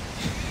animation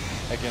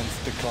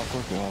against the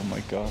Clockwork. Oh my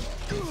god.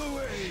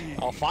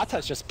 Oh,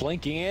 Fata's just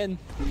blinking in.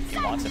 He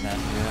wants it, man.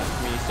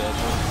 Yeah, me dead.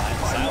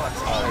 Silence.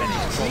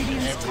 Oh,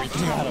 Radiant's top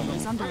tower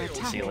is under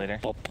see you attack. later.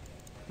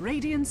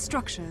 Radiant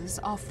structures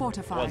are It was a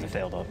fortified.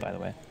 failed ult, by the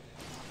way.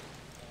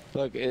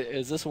 Look,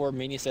 is this where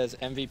Mini says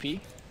MVP?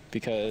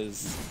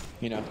 Because,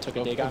 you know, took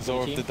a dig on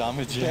Absorb the team.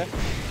 damage, yeah.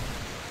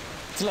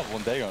 It's a level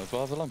 1 Dagon as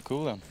well, it's a long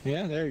cooldown.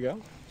 Yeah, there you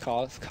go.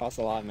 Cost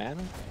a lot of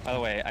mana. By the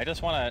way, I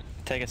just want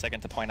to take a second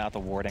to point out the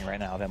warding right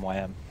now of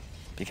MYM.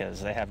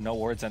 Because they have no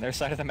wards on their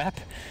side of the map.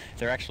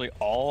 They're actually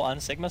all on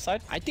Sigma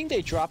side. I think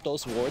they dropped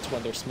those wards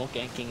when they're smoke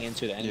ganking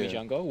into the enemy Yeah.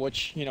 jungle,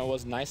 which, you know,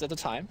 was nice at the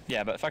time.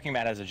 Yeah, but fucking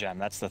Matt has a gem.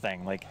 That's the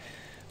thing. Like,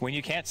 when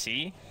you can't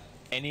see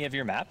any of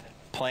your map,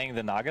 playing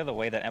the Naga the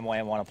way that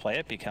MYM want to play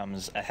it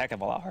becomes a heck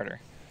of a lot harder.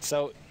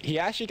 So he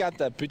actually got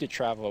the booted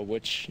travel,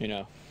 which, you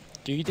know,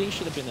 do you think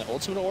should have been an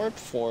ultimate orb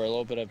for a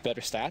little bit of better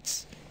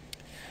stats?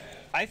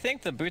 I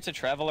think the Boots of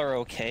Travel are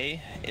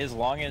okay as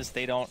long as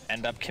they don't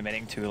end up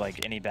committing to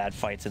like any bad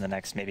fights in the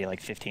next maybe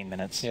like 15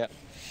 minutes. Yeah.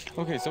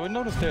 Okay, so I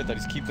noticed there that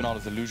he's keeping all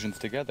his illusions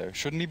together.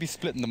 Shouldn't he be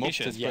splitting them He up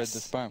should, to spread yes. the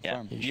farm?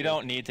 Yeah, you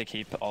don't need to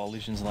keep all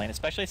illusions in lane,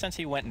 especially since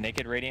he went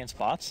naked radiant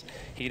spots.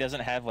 He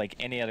doesn't have like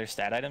any other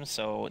stat items,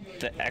 so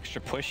the extra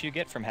push you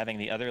get from having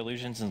the other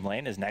illusions in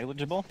lane is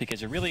negligible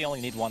because you really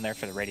only need one there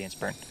for the radiance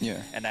burn.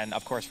 Yeah. And then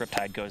of course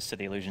Riptide goes to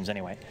the illusions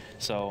anyway.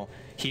 So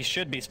he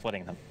should be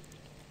splitting them.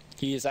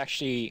 He is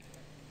actually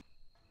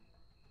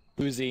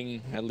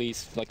losing at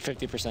least like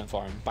 50%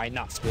 farm by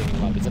not splitting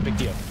them up. It's a big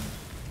deal.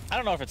 I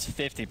don't know if it's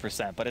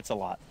 50%, but it's a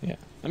lot. Yeah.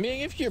 I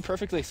mean, if you're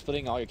perfectly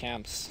splitting all your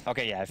camps.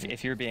 Okay, yeah,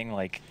 if you're being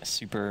like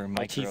super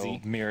micro,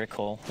 RTZ.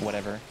 miracle,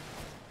 whatever.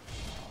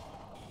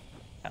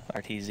 Yeah,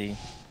 RTZ.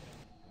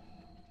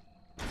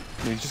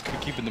 He's just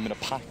keeping them in a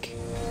pack.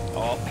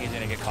 Oh, he's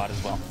gonna get caught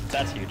as well.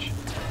 That's huge.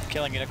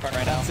 Killing Unicorn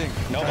right now. Sing.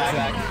 No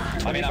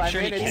buyback. I mean, I'm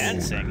sure he minutes.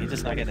 can sing. He's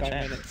just not getting a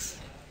chance. Minutes.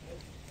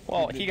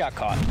 Well, he got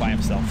caught by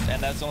himself,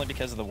 and that's only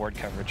because of the ward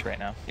coverage right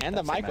now. And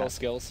That's the what micro matters.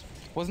 skills.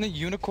 Wasn't it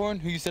Unicorn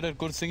who you said had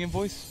good singing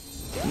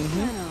voice?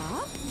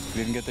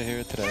 We didn't get to hear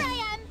it today.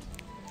 I am.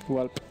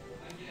 Well,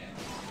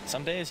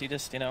 Some days you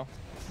just, you know,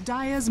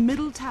 Dire's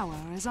middle tower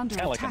is under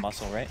kind of like attack. a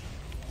muscle, right?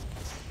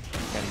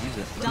 Gotta use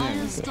it. Dire's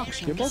You're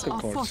structures vocal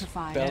are cords.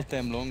 fortified. Belt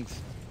them lungs.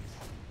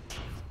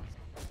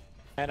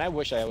 And I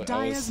wish I was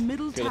Dire's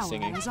middle good at tower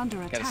singing. is under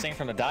Gotta attack. sing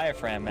from the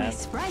diaphragm, man.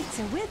 Sprites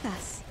are with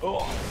us.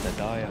 Oh, the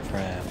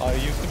diaphragm. I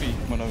used to be,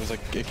 when I was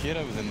like a kid,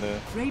 I was in the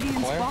Radiant's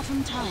choir.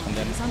 bottom tower And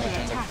then is when under I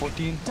turned like attack.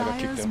 14, I got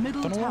kicked Dire's out.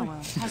 middle Don't know tower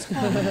why. has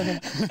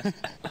fallen.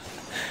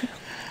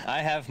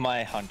 I have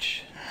my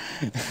hunch.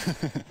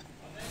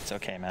 It's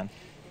okay, man.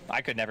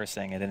 I could never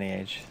sing at any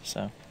age,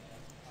 so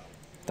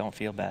don't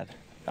feel bad.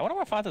 I wonder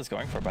what Fata's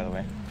going for, by the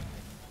way.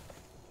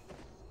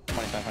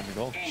 2,500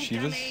 gold.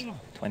 Shivas?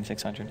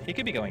 2,600. He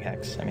could be going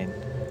Hex. I mean,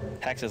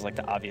 Hex is like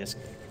the obvious,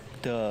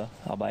 duh,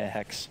 I'll buy a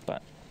Hex,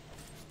 but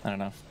I don't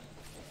know.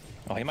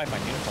 Oh, he might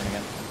find Unicorn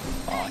again.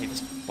 Oh, he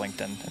just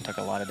blinked in and took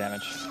a lot of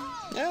damage.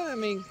 Yeah, I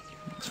mean,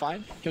 it's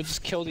fine. He'll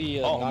just kill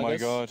the Oh Oh my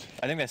Nagas. god.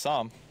 I think they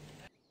saw him.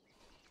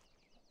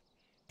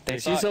 They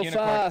He's saw so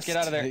Unicorn. fast. Get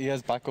out of there. He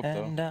has backup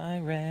though. And I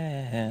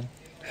ran.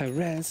 I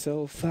ran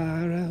so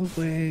far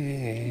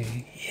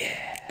away.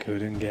 Yeah.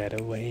 Couldn't get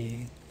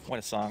away. What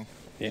a song.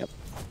 Yep.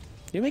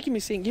 You're making me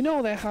sing. You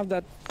know they have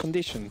that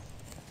condition.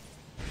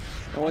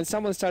 And when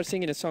someone starts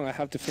singing a song, I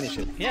have to finish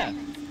it. Yeah.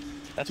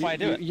 That's why I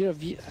do it. You're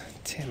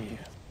damn you.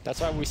 That's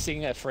why we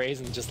sing that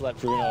phrase and just let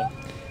Bruno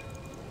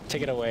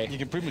take it away. You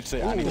can pretty much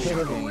say anything.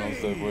 Everyone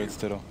knows the words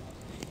to though.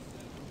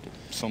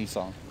 Some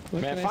song.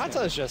 Man,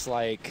 Fata is just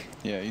like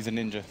Yeah, he's a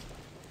ninja.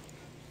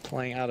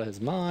 playing out of his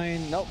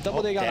mind. Nope,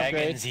 double Dagon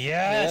upgrade. Daggons,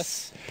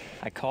 yes.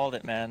 I called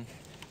it, man.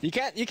 You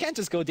can't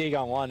just go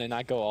Dagon 1 and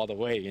not go all the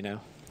way, you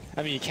know?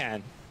 I mean, you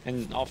can.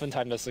 And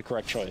oftentimes that's the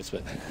correct choice,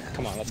 but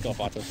come on, let's go,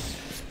 Fata.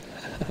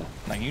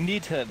 Now you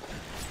need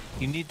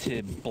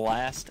to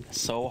blast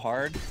so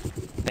hard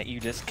that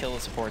you just kill the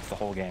supports the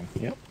whole game.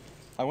 Yep.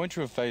 I went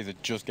through a phase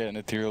of just getting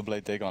Ethereal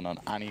Blade Dagon on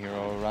any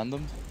hero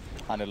random,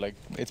 and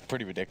it's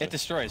pretty It ridiculous.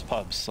 destroys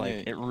pubs, like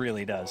Yeah. it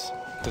really does.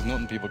 There's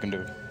nothing people can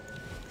do.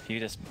 You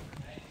just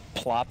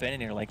plop in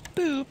and you're like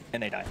boop,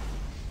 and they die.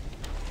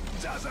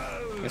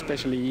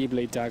 Especially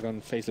E-Blade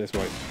Dagon Faceless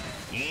Void.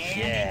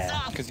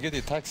 Yeah. Because you get the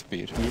attack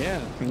speed.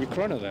 Yeah, and you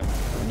chrono them.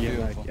 And you're like,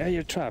 Beautiful. yeah,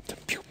 you're trapped.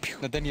 Pew, pew.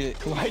 And then you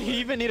Why do you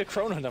even need a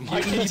chrono them?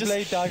 Why can't you just...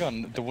 Blade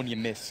Dagon, the one you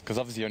miss, because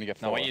obviously you only get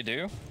 4. Now what you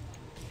do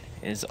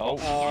is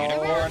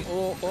Unicorn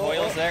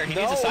coils there. He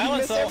No, needs a he silence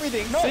missed though.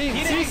 everything. No, Sing,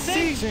 he didn't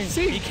sing, sing.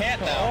 sing. He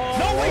can't now.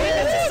 No, wait,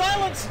 he missed the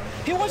silence.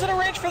 He wasn't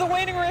arranged for the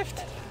Waning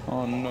Rift.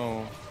 Oh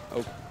no.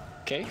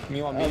 Okay,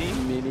 Miwa Mini.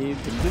 Mini,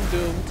 dum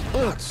dum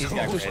dum. He's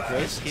got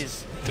great.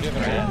 He's Did he have a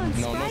nap?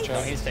 No, no no,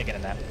 chance. he's taking a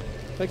nap.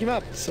 Look him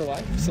up. Still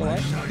alive? Still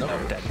alive? No,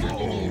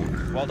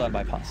 dead. Well done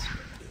by Pons.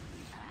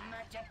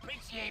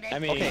 I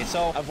mean, Okay,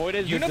 so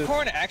avoided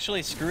Unicorn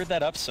actually screwed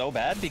that up so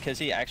bad because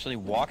he actually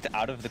walked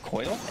out of the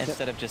coil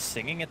instead of just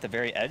singing at the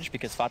very edge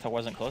because Fata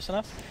wasn't close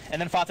enough.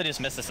 And then Fata just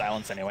missed the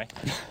silence anyway.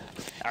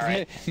 All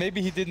right.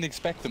 Maybe he didn't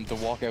expect them to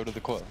walk out of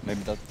the coil.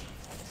 Maybe that.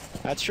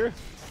 That's true.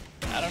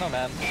 I don't know,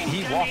 man.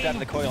 He walked out of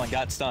the coil and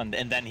got stunned,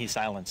 and then he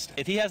silenced.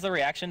 If he has the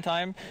reaction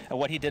time of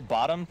what he did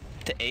bottom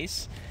to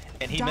Ace,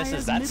 and he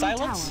misses that Middle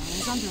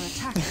silence, tower is under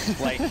attack.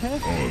 like,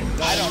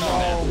 I don't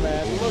know,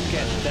 man. Man, look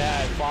at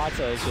that.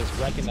 Fata is just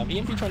wrecking them.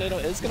 EMP Tornado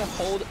is going to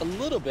hold a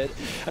little bit.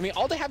 I mean,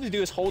 all they have to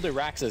do is hold their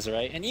Raxes,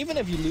 right? And even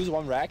if you lose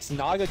one Rax,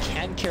 Naga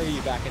can carry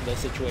you back in those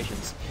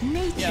situations.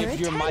 Nature If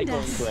you're attend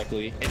microing us.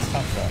 correctly. It's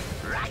tough,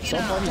 though. So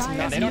far, he's Dire's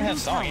not, they don't have middle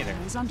song tower either.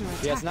 is under he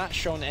has attack. not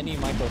shown any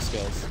micro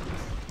skills.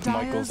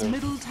 Dire's Michael's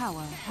middle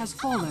tower has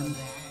fallen.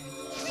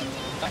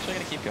 I'm actually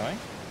going to keep going.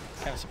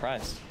 Kind of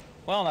surprised.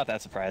 Well, not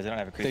that surprised. They don't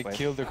have a They creep wave.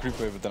 killed their creep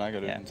wave, but then I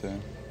got it Yeah. into.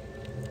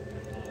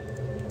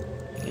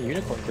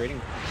 Unicorn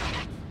creating.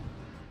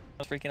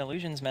 Those freaking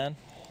illusions, man.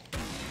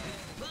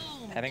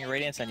 Having a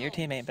Radiance on your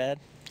team ain't bad.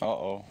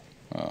 Uh-oh.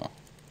 Oh.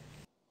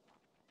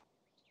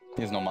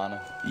 He has no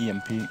mana.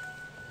 EMP.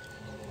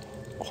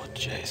 Oh,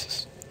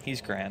 Jesus.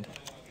 He's grand.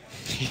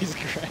 He's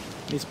great.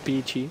 It's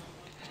peachy.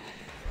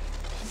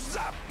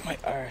 My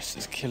arse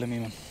is killing me,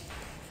 man.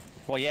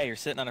 Well, yeah, you're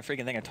sitting on a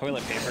freaking thing of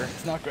toilet paper.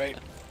 It's not great.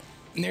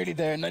 Nearly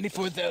there,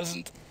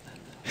 94,000.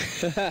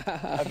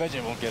 I bet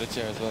you won't get a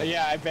chair as well.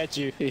 Yeah, I bet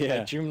you.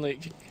 Yeah.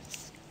 DreamLeague.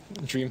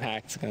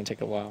 DreamHack's going to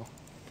take a while.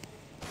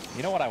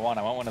 You know what I want?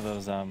 I want one of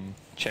those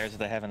chairs that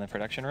they have in the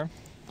production room.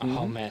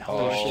 Oh, man.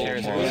 Oh, Holy shit.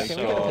 chairs Can are we so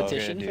get a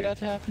petition good, for dude. that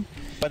to happen?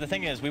 But the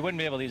thing is, we wouldn't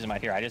be able to use them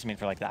out here. I just mean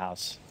for like the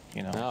house.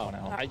 You know. No. one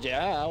at home.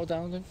 Yeah, I'll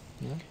down there.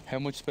 How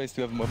much space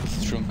do you have in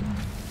weapons shrunk?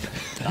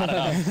 Not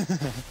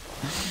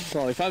enough.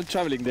 Well, if I'm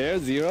traveling there,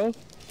 0,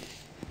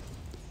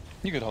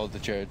 You could hold the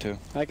chair too.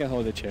 I can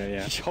hold a chair,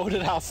 yeah. Hold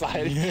it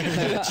outside in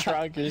the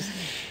trunk.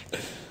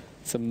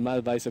 It's a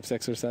mad biceps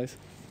exercise.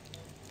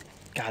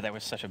 God, that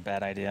was such a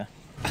bad idea.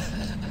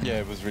 Yeah,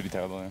 it was really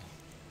terrible. Yeah.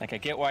 Like, I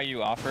get why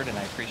you offered, and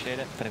I appreciate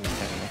it, but it was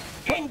terrible.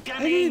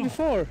 I did it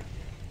before.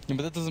 Yeah,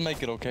 but that doesn't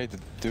make it okay to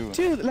do it.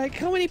 Dude, like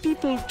how many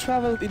people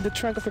traveled in the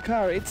trunk of a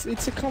car? It's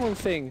a common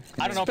thing.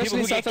 I don't know, people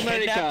Especially who get South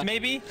America. kidnapped,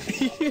 maybe?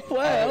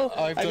 Well,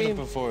 I've I done mean, it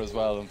before as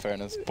well, in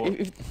fairness. But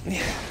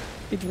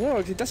it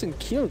works. It doesn't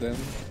kill them.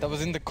 that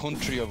was in the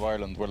country of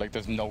Ireland, where like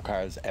there's no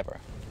cars ever,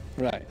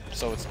 Right.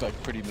 so it's like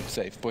pretty much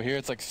safe. But here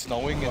it's like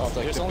snowing. It's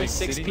like There's the only big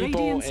 6 city. people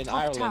Radiant's in top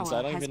Ireland, so I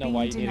tower don't has even know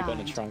why you been need to go in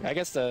the denied. trunk. I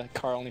guess the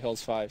car only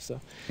holds 5, so.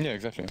 Yeah,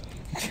 exactly.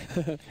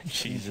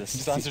 Jesus.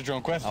 Just answered your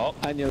own question. Oh,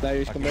 I know the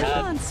Irish conversion.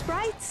 Come on,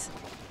 sprites.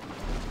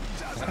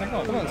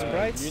 Come on,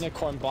 sprites.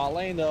 Unicorn bot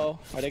lane though.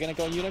 Are they gonna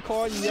go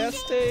unicorn?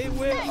 Yes, they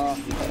will. Okay.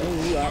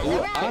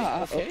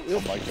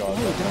 Oh my god.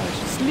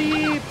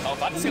 Sleep. oh,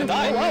 Bot's gonna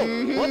die.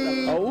 What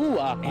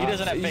the? He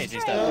doesn't have phase,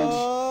 he's dead.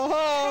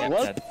 Oh, Yep,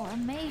 what? dead.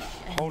 Formation.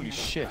 Holy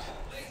shit.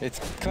 It's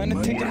kind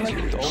of ticking like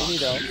the only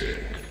though.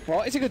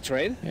 Well, it's a good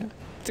trade. Yeah.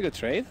 It's a good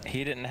trade.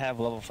 He didn't have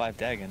level 5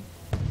 Dagon.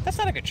 That's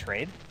not a good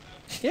trade.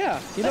 Yeah.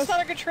 You know, That's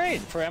not a good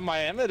trade. For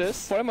MYM it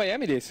is. for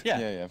Miami it is. Yeah.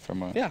 Yeah,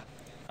 from Yeah.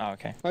 Oh,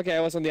 okay. Okay, I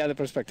was on the other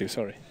perspective.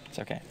 Sorry. It's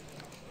okay.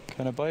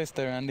 kind of biased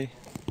there, Andy.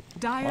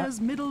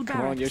 Dyer's middle Come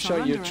on, barracks you're are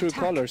showing your under true attack.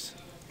 colors.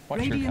 What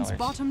true Radiant's colors?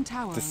 bottom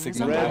tower The is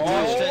signal under red.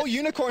 attack. Oh,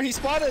 unicorn, he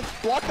spotted.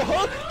 Block the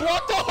hook.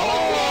 Block the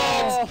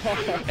hook.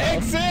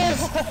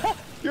 Exist.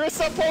 You're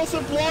supposed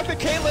to block the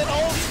Caitlyn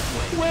ult.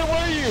 Where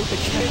were you?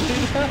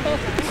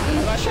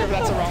 I'm not sure if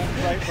that's a wrong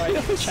right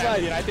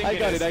champion. I think I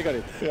got is. it. I got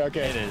it. Yeah,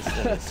 okay. It is.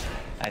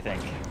 I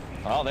think.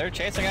 Well, they're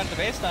chasing out the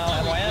base now.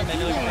 MYM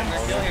maybe looking for a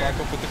kill here. Back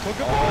up with the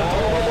cooker.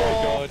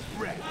 Oh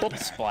my god.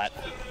 Oops, splat.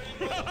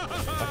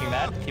 Looking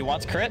mad. He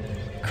wants crit.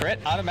 Crit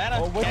out of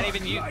mana. Can't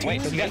even use.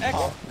 Wait, you got X.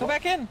 Go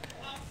back in.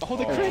 Oh,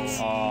 the crits.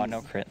 Oh,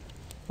 no crit.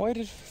 Why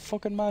did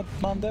fucking man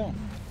down?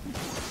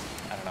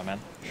 I don't know, man.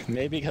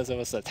 Maybe because it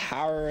was the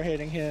tower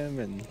hitting him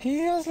and. He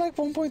has like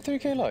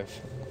 1.3k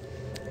life.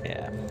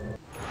 Yeah.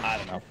 I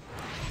don't know.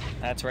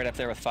 That's right up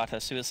there with Fata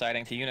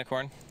suiciding to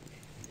Unicorn.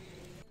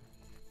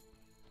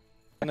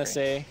 I'm gonna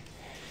say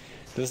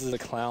this is a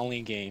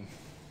clownly game.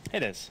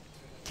 It is.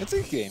 It's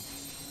a good game.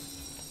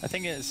 The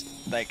thing is,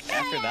 like,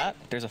 after that,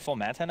 there's a full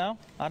manta now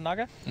on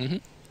Naga. Mm-hmm.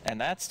 And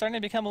that's starting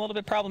to become a little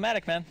bit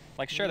problematic, man.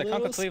 Like, sure, the Little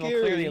Conquest Cleave will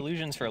clear scary. the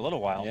illusions for a little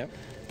while. Yep.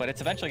 But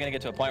it's eventually going to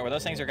get to a point where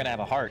those things are going to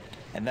have a heart.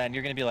 And then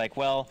you're going to be like,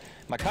 well,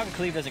 my Conquest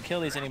Cleave doesn't kill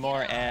these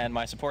anymore, and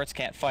my supports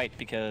can't fight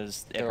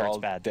because it They're hurts all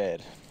bad.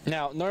 dead.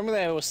 Now, normally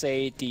I will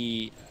say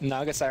the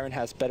Naga Siren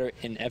has better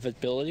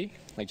inevitability,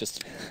 like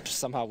just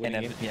somehow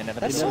winning it. Yeah,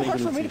 That's so hard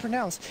for me to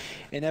pronounce.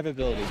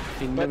 Inevitability.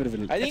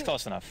 Inevitability. I It's think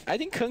close enough. I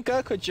think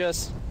Kunkka could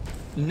just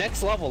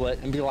next level it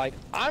and be like,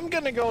 I'm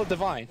gonna go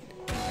Divine.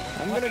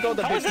 I'm gonna go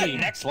the How is that 15.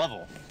 next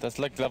level? That's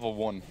like level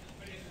 1.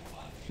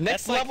 Next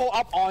That's like- level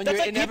up on That's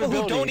your like people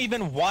inevitability. who don't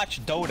even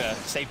watch Dota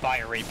say buy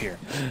a rapier.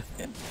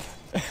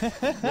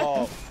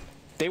 Well,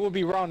 they will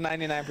be wrong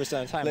 99% of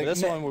the time, but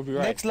this one will be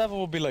right. Next level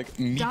will be like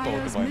Meatball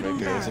Dyer's Divine middle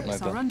Rapier or something like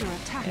barracks are that. under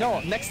attack. No,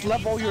 next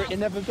level your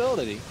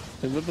inevitability.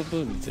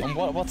 And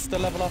what's the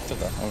level after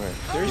that? Okay.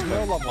 There's no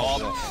level.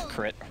 Oh,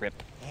 crit, rip.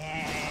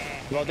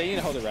 Well, they need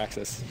to hold the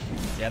Raxus.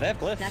 Yeah, they have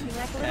Glyph. And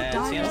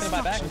Dyer's CM's gonna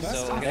buy back, structures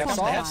so are they have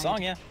fortified.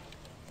 Song, yeah.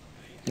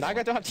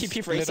 Naga don't have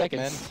TP for 8 Split up,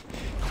 seconds.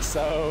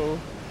 So,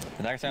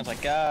 The Naga sounds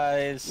like,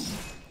 guys,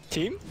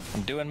 team?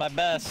 I'm doing my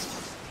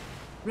best.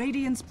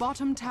 Radiant's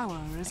bottom tower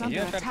is You under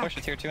guys try to attack. push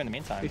the tier 2 in the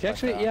meantime. He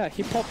actually, yeah,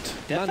 he popped.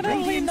 Manta.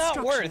 Definitely Radiant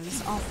not worth.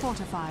 structures are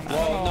fortified.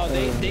 Well, no,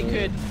 they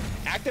could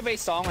activate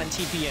Song and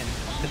TP in.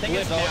 The thing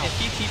is, though, if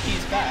he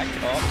TP's back,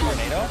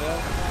 Tornado,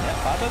 yeah,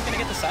 Fato's gonna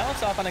get the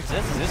silence off on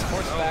Exist. This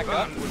port's back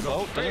up.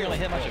 Oh, doesn't really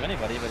hit much of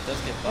anybody, but it does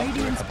get buffed to a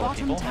Radiant's couple of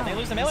bottom people. tower And they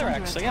lose the is melee under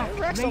racks, so yeah. attack.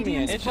 Racks don't mean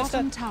Radiant's it's just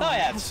bottom a- tower oh, yeah,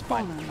 has it's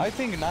fine. fallen. I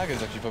think Naga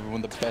is actually probably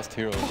one of the best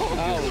heroes to deal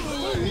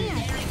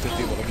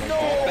with him.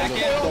 Back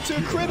in.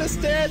 To crit is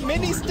dead,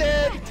 Mini's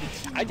dead.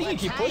 I think you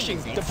keep pushing.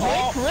 The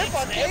break grip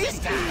on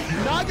Ace.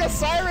 Naga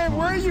Siren,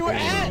 where are you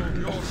at?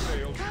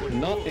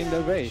 Not in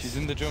the race. She's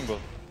in the jungle.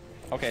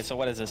 Okay, so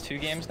what is this? 2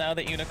 games now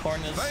that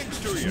Unicorn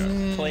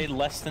has played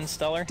less than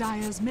stellar?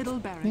 Dyer's middle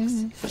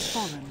barracks has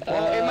fallen.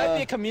 Well, it might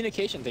be a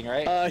communication thing,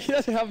 right? He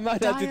doesn't have mana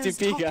to Dyer's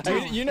TP, top guys. tower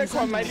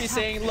Unicorn is might under be attack.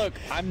 saying, look,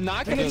 I'm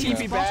not going to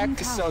Radiant's TP bottom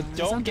back, tower so is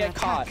don't under get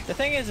caught. attack. The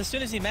thing is, as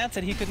soon as he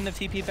manted, he couldn't have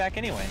TP'd back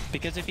anyway.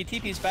 Because if he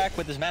TP's back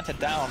with his manta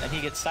down and he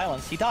gets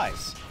silenced, he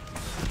dies.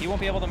 He won't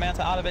be able to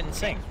manta out of it and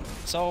sing.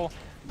 So,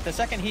 the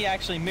second he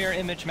actually mirror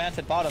image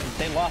manted bottom,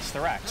 they lost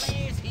the racks.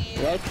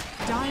 Well,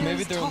 Dyer's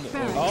Maybe they're on top the-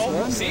 barracks Oh,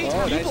 are under see?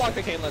 attack. You blocked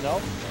the Caitlyn,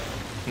 though.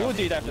 You will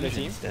do that for the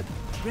team.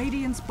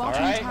 Radiant's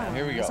bottom Alright, tower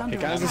here we go. is under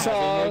Here comes the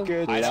attack. song.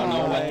 good I don't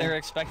know what time. they're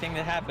expecting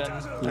to happen.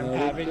 I'm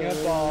having a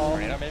ball.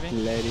 Tornado, maybe?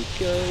 let it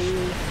go.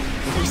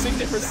 We sing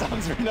different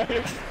songs right now.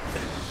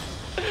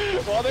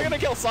 Well, they're gonna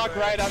kill Sock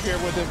right up here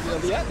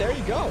with the. Yeah, there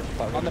you go.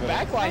 On the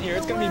back line here,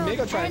 it's gonna be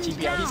Migo trying to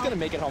TP out. He's gonna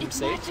make it home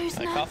safe.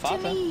 They caught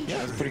Fata. Yeah,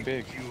 that's pretty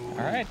big.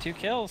 Alright, 2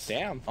 kills.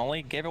 Damn.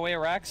 Only gave away a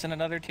Rax and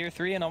another tier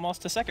 3 and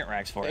almost a second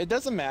Rax for it. It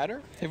doesn't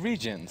matter. It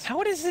regens.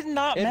 How does it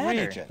not It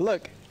matter? regens.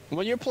 Look,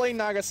 when you're playing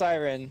Naga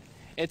Siren,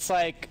 it's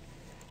like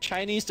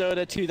Chinese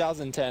Dota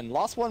 2010.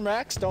 Lost 1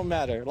 racks, don't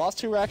matter. Lost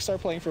 2 racks,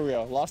 start playing for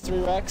real. Lost 3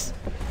 racks,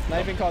 not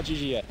even called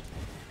GG yet.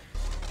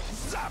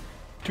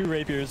 2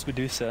 rapiers,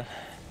 Medusa.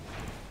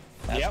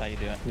 That's how you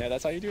do it. Yeah,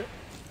 that's how you do it.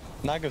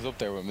 Naga's up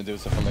there with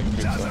Medusa from like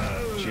group,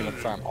 so she can like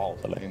farm all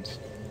the lanes.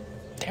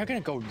 They're gonna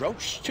go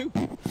Roche too.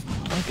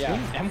 Yeah,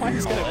 MYM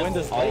is gonna win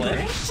this lane.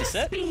 Is this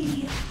it?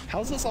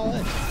 How's this all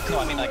in? No,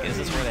 I mean like, is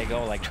this where they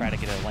go like try to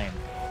get a lane?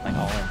 Like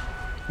all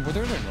in? But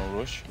there's no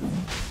rush.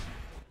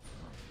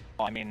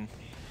 Well, I mean,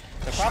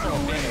 the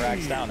problem with being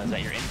racks down is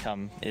that your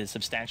income is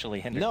substantially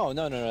hindered. No,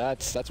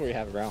 that's where you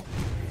have it wrong.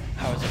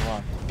 How is it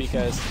wrong?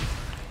 Because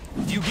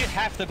you get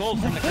half the gold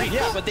from the creep.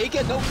 yeah, but they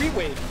get no creep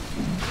wave.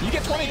 You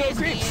get 20 gold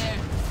creeps.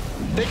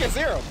 They get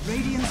 0.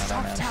 Radiant's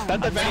top tower.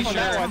 That depends on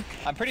that one.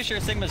 I'm pretty sure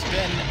Sigma's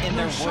been in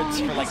their woods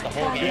for like the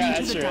whole game. Yeah,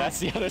 that's true. That's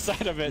the other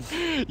side of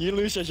it. You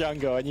lose your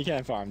jungle and you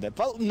can't farm that.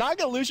 But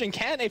Naga Lucian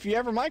can if you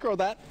ever micro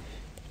that.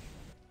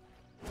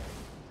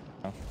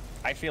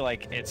 I feel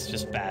like it's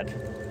just bad.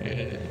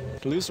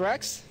 Lose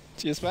Rex?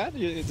 Just bad?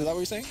 Is that what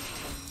you're saying?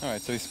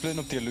 Alright, so he's splitting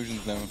up the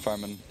illusions now and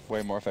farming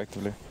way more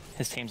effectively.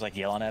 His team's like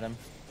yelling at him.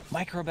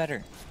 Micro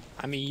better.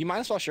 I mean, you might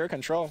as well share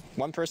control.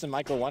 One person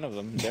micro one of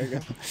them. There you go.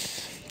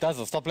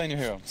 Dazzle, stop playing your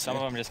hero. Some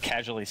of them just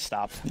casually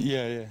stop.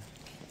 Yeah.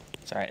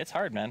 It's alright. It's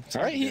hard, man. It's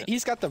All hard right, to do it.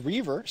 he's got the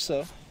Reaver,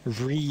 so.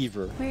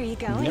 Reaver. Where are you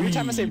going? Every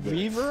time I say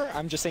Reaver,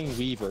 I'm just saying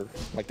Weaver,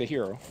 like the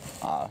hero.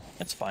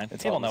 It's fine.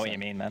 It's People all know the what same.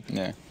 you mean, man.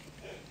 Yeah.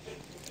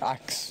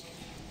 Axe.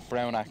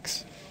 Brown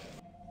axe.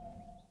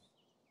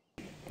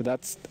 But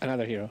that's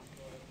another hero.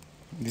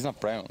 He's not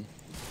brown.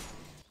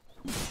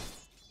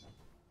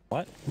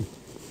 What?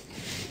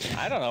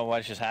 I don't know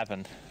what just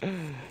happened.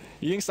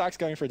 You think Stock's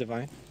going for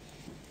Divine?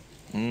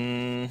 I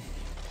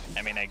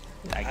mean, I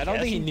I don't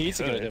guess think he needs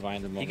to go to could. Divine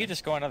at the He moment. could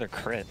just go another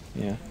crit.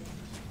 Yeah.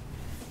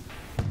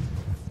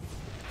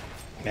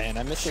 Man,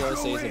 I miss the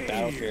old days of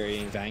Battle Fury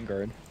and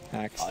Vanguard.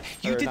 Axe.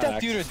 You Or did not that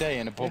Axe. the other day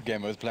in a pub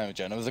game I was playing with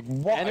Jen. I was like,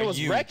 what And it are was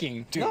you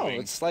wrecking. doing? No,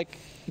 it's like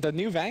the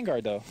new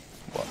Vanguard though.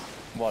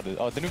 What is,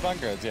 oh, the new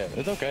Vanguards, yeah.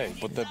 It's okay.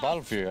 But the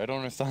Battle Fury, I don't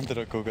understand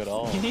that cook at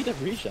all. You need a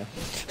regen.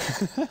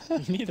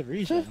 You need a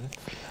regen.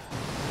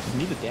 You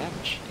need the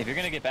damage. If you're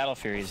gonna get Battle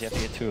Furies, you have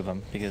to get 2 of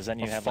them because then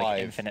you Or have 5.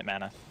 like infinite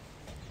mana.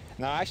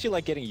 No, I actually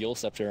like getting Yule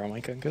Scepter on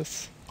my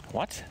Kunkus.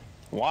 What?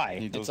 Why?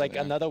 He does It's like it,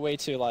 yeah. another way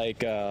to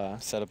like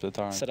Set up the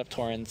torrent. set up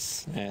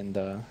torrents and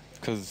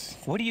Because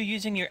What are you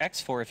using your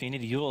X for if you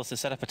need Yules to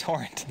set up a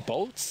torrent?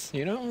 boats.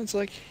 You know, it's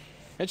like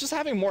it's just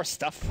having more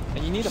stuff,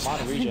 and you need a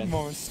mono regen.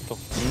 more stuff.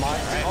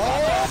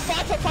 Oh,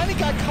 Fata finally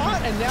got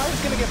caught, and now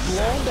he's gonna get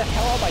blown the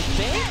hell up. I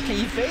think. Can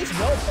he face?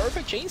 No,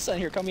 perfect chain stun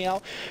here coming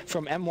out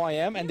from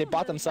MYM, and they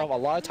bought themselves a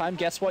lot of time.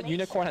 Guess what?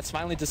 Unicorn has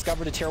finally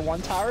discovered a tier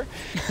 1 tower.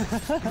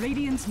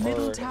 Radiant's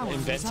middle Or tower is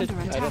invented.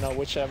 under I attack. don't know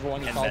whichever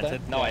one you call that.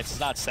 Invented? No, it's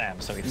not Sam,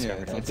 so he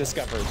discovered it's it.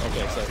 Discovered.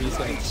 Okay, so he's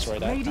gonna destroy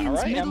that. Radiant's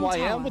All right, middle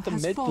MYM tower with the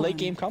has mid fallen. late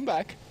game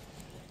comeback.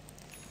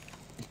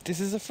 This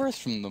is a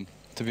first from them,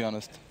 to be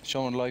honest.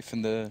 Showing life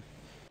in the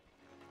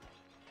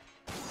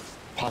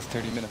past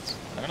 30 minutes.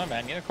 I don't know,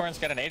 man. Unicorn's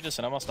got an Aegis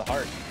and almost a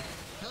heart.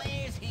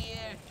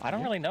 I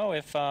don't really know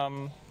if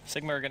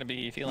Sigma are going to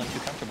be feeling too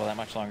comfortable that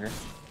much longer.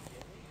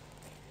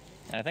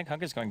 And I think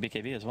Hunk is going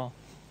BKB as well.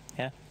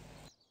 Yeah.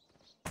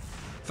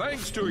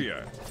 Thanks to you.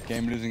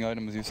 Game losing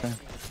item, as you say.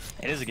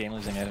 It is a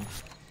game-losing item.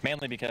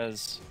 Mainly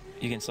because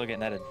you can still get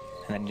netted.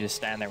 And then you just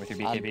stand there with your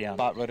BKB And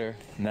on. Batrider.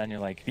 And then you're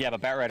like, yeah,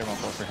 but Batrider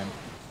won't go for him.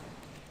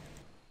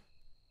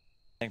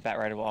 I think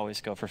Batrider will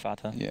always go for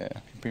Fata. Yeah,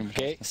 pretty much.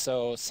 Okay,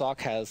 so Sock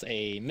has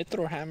a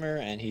Mithril hammer,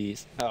 and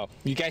he's. Oh,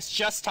 you guys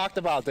just talked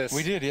about this.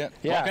 We did, yeah.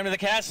 Yeah. Welcome to the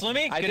cast,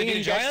 Lumi. I Good to think be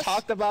you join guys us.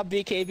 talked about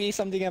BKB,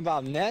 something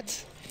about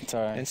net, It's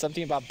alright. and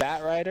something about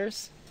Bat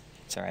Riders.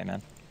 It's alright,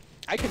 man.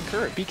 I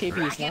concur.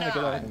 BKB is not a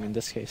good item in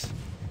this case.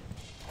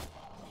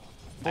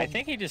 I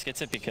think he just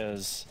gets it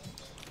because,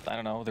 I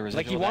don't know, the residual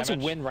Like he wants to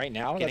damage. win right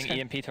now. That's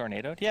Getting EMP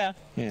tornadoed? Yeah.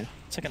 yeah.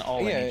 It's like an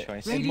all-in Yeah,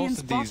 choice. in most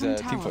of these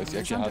Radiant's team bottom fights, he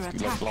tower actually is has under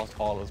like attack. lost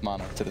all his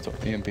mana to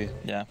the EMP.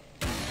 Yeah.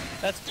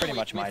 That's pretty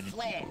much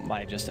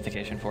my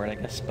justification for it, I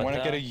guess. But When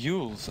I get a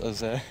Yules,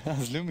 as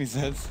as Lumi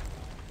says.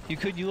 you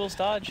could Yules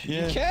dodge.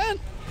 Yeah. You can.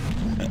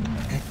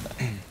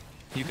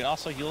 You can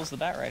also Yules the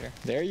Batrider.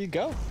 There you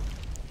go.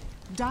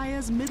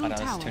 Dire's middle Oh, no,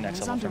 this is tower too next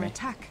is level for under me.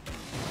 attack.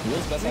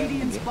 Will's best item.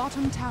 Radiant's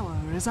bottom tower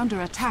is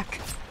under attack.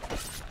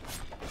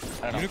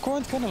 I don't know.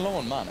 Unicorn's kind of low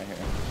on mana here.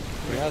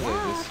 But he has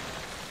Aegis.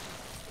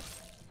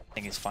 I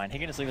think he's fine. He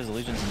can just leave his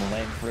illusions in the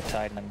lane,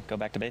 Riptide, and then go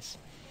back to base.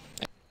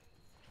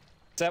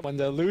 Except when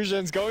the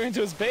illusion's going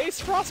into his base,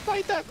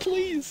 frostbite that,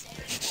 please.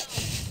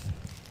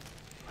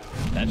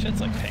 That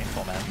shit's like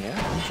painful, man. Yeah,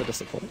 for the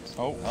support.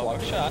 Oh, Oh,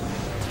 good shot.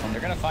 They're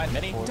gonna find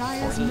many.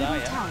 Dire's Forces middle out,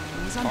 yeah. tower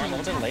is Torn a under little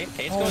bit attack. late.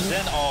 Case goes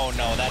in. Oh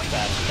no, that's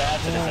bad.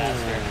 That's a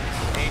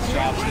disaster. Case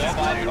drops. No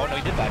buy. Oh no,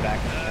 he did buy back.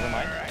 Never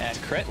mind.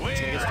 And crit. He's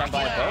gonna get stunned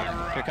by a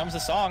boat. Here comes the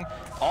song.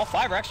 All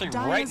 5 are actually right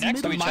Dire's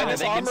next to middle each other. Minus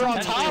They can armor on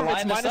potentially top. It's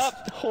line this minus.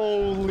 up.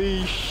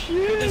 Holy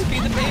shit. Could this be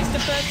the base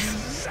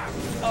defense?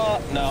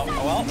 No.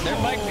 Well,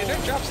 their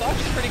drop stock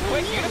is pretty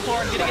quick.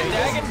 Unicorn getting a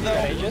Dagon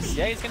though.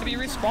 Yeah, he's gonna be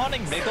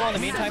respawning. Miguel in the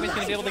meantime, he's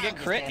gonna be able to get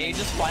crit.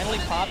 Aegis finally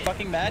popped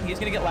fucking mad. He's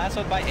gonna get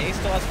lassoed by Ace,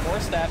 still has 4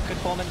 staff. Could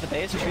pull him into the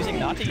base, choosing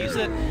not to use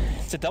it.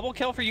 It's a double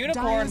kill for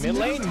Unicorn. Mid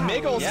lane,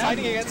 Miguel's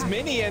fighting against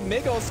Mini, and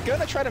Miguel's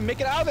gonna try to make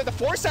it out of there. The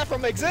 4 staff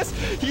from exists.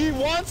 He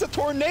wants a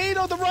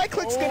tornado. The right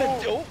click's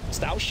gonna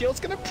Stout Shield's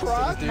gonna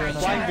proc.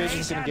 Blind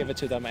Vision's gonna give it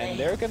to them, and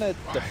they're gonna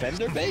defend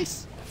their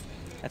base.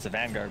 That's a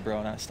Vanguard,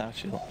 bro, not a Stout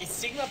Shield. Is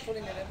Sigma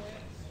putting that in?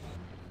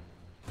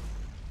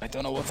 I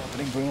don't know what's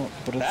happening, Bruno,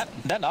 but it's...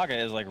 That Naga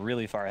is like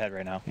really far ahead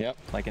right now. Yep.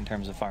 Like in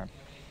terms of farm.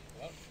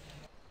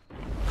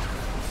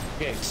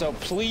 Okay, so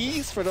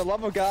please, for the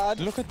love of God,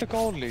 Look at the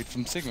gold lead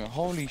from Sigma.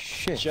 Holy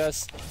shit.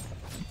 just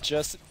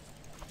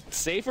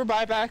save for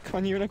buyback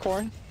on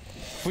Unicorn.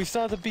 We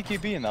saw the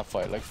BKB in that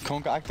fight. Like,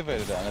 Kunk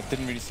activated that, and it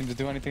didn't really seem to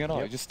do anything at all.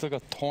 Yep. It just still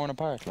got torn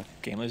apart. Like,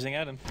 Game losing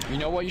Adam. You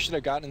know what you should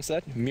have gotten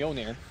instead?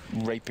 Mjolnir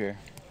rapier.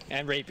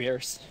 and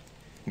Rapiers.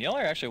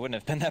 Mjolnir actually wouldn't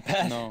have been that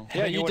bad. No.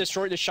 Yeah, you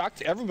destroyed the shock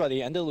to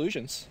everybody and the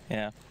illusions.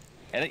 Yeah.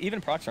 And it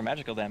even procs for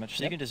magical damage,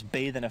 so you can just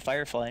bathe in a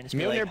Firefly and just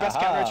be Mjolnir like, best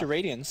 "Haha." counter to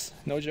Radiance.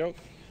 No joke.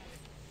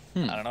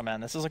 I don't know,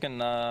 man. This is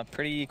looking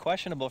pretty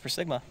questionable for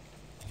Sigma.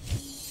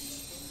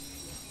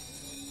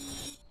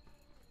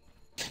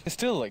 It's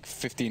still like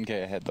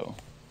 15k ahead though.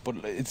 But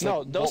it's No,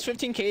 like, those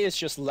 15k is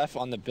just left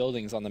on the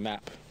buildings on the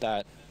map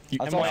that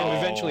That's MYM also-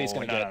 eventually is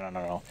going to no, get.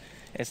 No.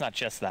 It's not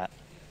just that.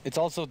 It's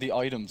also the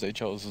items they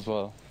chose as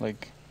well.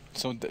 Like,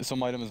 so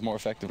some item is more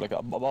effective. Like,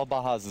 all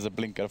Bahaz is a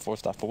blink at a 4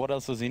 staff, but what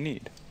else does he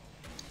need?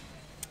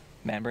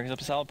 Man brings up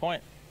a solid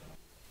point.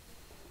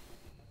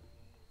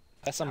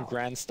 That's some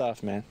grand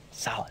stuff, man.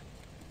 Solid.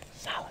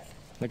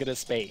 Look at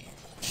this bait.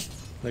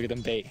 Look at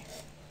them bait.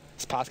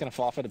 Is Pot's going to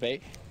fall for the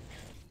bait?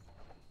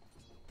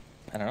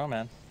 I don't know,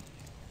 man.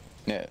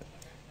 Yeah.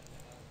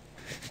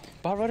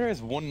 Batrider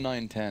is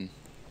 1-9-10.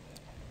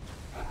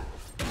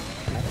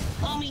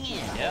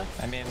 Yeah,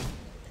 I mean,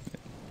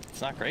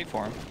 it's not great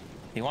for him.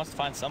 He wants to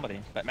find somebody.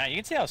 But man, you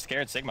can see how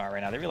scared Sigma are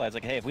right now. They realize,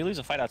 like, hey, if we lose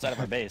a fight outside of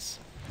our base,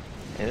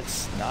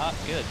 it's not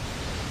good.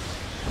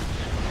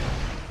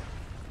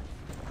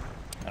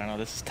 I don't know,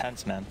 this is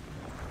tense, man.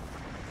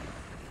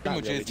 Pretty Not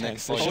much really is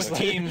next tense.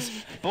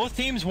 fight. Both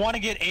teams want to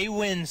get a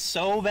win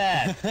so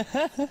bad.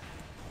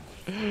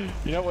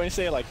 You know, when you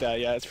say it like that,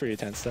 yeah, it's pretty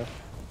tense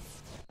stuff.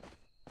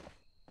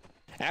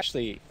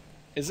 Actually,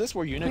 is this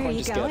where Unicorn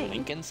just get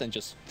Lincolns and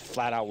just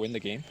flat out win the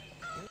game?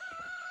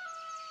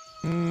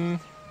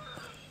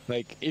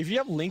 Like, if you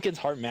have Lincoln's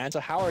Heart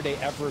Manta, how are they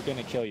ever going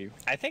to kill you?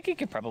 I think he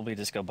could probably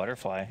just go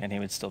Butterfly, and he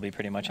would still be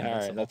pretty much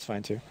invincible. Alright, that's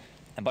fine too.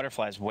 And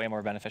Butterfly is way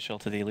more beneficial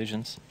to the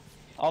illusions.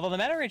 Although the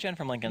mana regen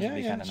from Lincolns would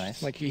be kind of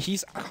nice. Like,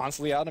 he's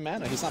constantly out of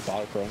mana. He's not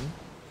bottle prone.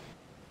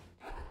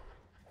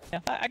 Yeah,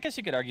 I guess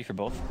you could argue for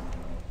both.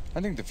 I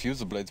think the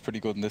Fusel Blade's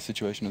pretty good in this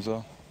situation as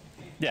well.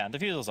 Yeah, the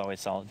Fusel's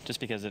always solid, just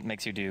because it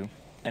makes you do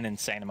an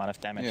insane amount of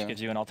damage. Yeah.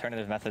 Gives you an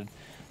alternative method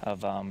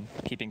of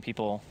keeping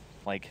people,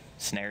 like,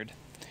 snared.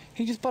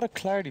 He just bought a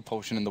Clarity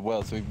Potion in the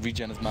well, so he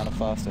regen his mana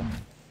faster.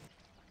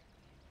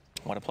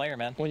 What a player,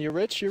 man. When you're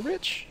rich, you're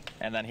rich.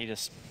 And then he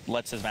just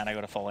lets his mana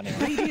go to full anyway.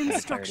 Radiant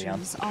With Clarity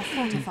on. structures are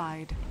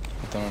fortified.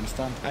 I don't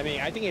understand. I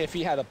mean, I think if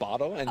he had a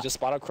bottle and just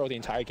bottle crow the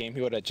entire game,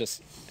 he would have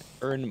just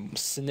earned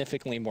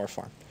significantly more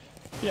farm.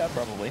 Yeah,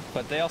 probably.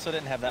 But they also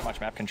didn't have that much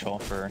map control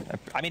for...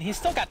 I mean, he's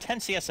still got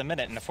 10 CS a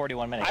minute in a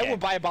 41-minute game. I would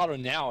buy a bottle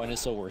now and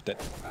it's still worth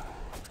it.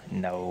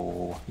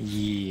 No.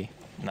 Yeah.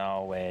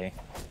 No way.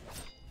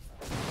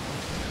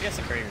 I guess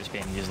the courier is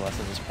being used less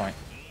at this point.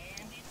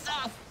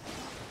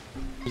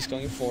 He's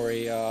going for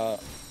a...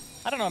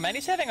 I don't know, man.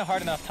 He's having a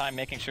hard enough time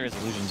making sure his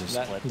illusions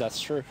are split. That's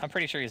true. I'm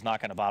pretty sure he's not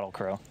going to bottle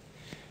Crow.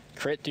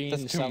 Crit doing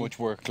That's too some much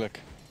work,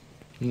 Click.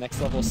 next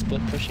level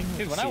split pushing.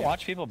 Dude, when I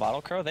watch people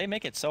bottle Crow, they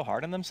make it so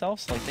hard on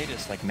themselves. Like, they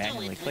just, like,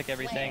 manually click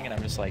everything, and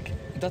I'm just like...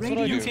 That's what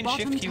I do. You can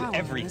bottom shift queue tower is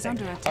everything.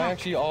 under I attack.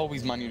 actually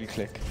always manually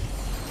click.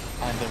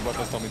 And then what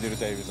told me the other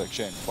day was like,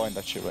 Shane, find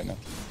that shit right now.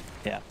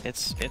 Yeah,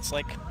 it's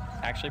like,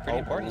 actually pretty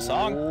important.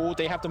 Song. Oh,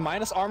 they have the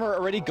minus armor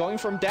already going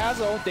from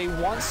Dazzle. They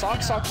want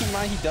Sock. Sock, keep in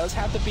mind, he does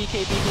have the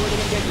BKB. Who are they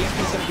going to get?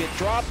 ESP's going to get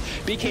dropped.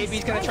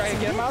 BKB's going to try to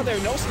get him out of there.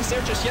 No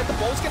sincere just yet. The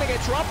bolt's going to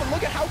get dropped. And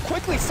look at how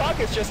quickly Sock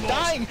is just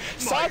dying.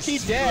 Sock,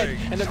 he's dead.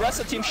 And the rest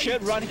of the team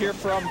should run here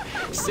from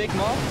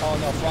Sigma. Oh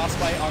no,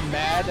 Frostbite on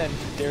Mad. And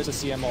there's a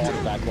CMO on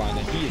the back line.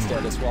 And he is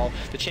dead as well.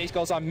 The chase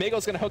goes on.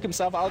 Migo's going to hook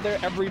himself out there.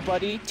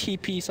 Everybody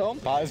TP's home.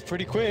 That is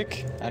pretty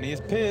quick, and he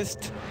is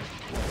pissed.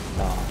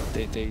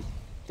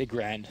 They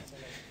grind.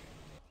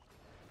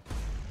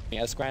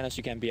 As grand as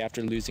you can be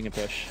after losing a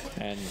push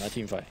and a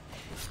team fight.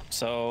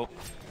 So,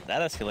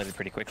 that escalated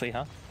pretty quickly,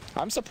 huh?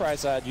 I'm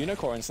surprised that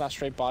Unicorn's not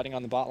straight botting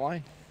on the bot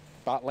lane,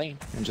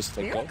 and just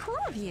like Very go. cool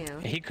of you.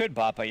 He could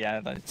bot, but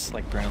yeah, it's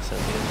like Bruno says,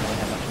 he doesn't really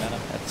have much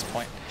mana at this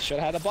point. Should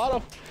have had a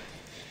bottle.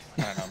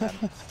 I don't know,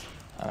 man.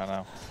 I don't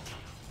know.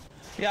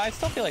 Yeah, I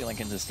still feel like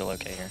Lincoln's is still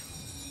okay here.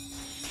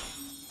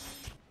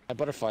 My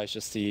Butterfly is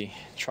just the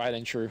tried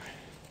and true.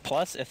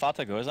 Plus, if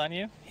Fata goes on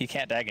you, he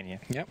can't Dagon you,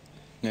 Yep.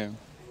 Yeah.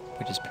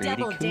 which is pretty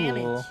Double cool.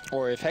 damage.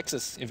 Or if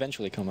Hexes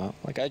eventually come out.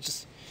 Like, I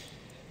just...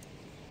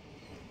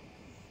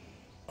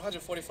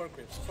 144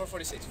 creeps.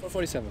 446,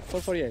 447,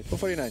 448,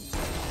 449,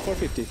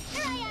 450,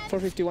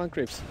 451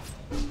 creeps.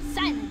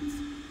 Silence.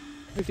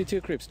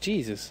 52 creeps.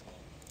 Jesus.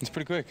 It's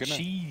pretty quick, isn't it?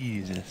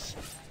 Jesus.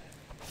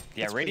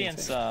 Yeah, That's pretty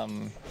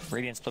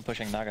Radiant split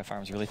pushing Naga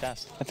farms really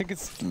fast. I think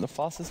it's the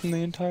fastest in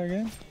the entire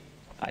game.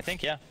 I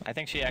think, yeah. I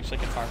think she actually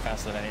can farm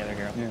faster than any other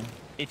hero. Yeah.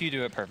 If you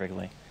do it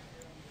perfectly,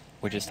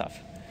 which is tough.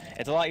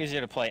 It's a lot easier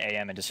to play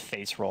AM and just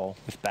face roll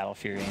with Battle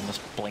Fury and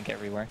just blink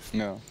everywhere.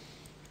 No.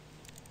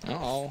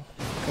 Uh-oh.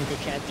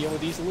 Kunkka can't deal with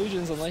these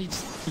illusions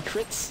unless he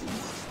crits.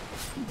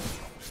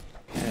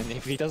 And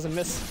if he doesn't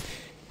miss...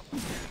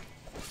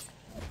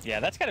 Yeah,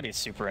 that's gotta be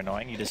super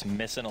annoying. You just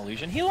miss an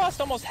illusion. He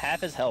lost almost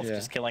half his health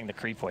just killing the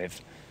creep wave.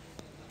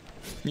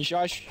 You should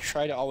always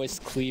try to always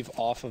cleave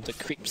off of the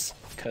creeps,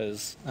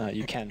 because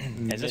you can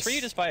Is this where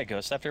you just buy a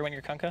Ghost Scepter when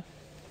you're Kunkka?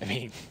 I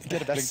mean,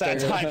 Get a that's blink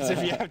sad dagger. times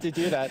if you have to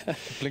do that.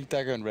 Blink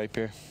dagger and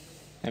rapier.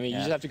 I mean, you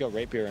just have to go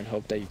rapier and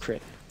hope that you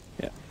crit.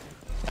 Yeah.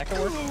 That could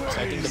work.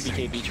 So I think the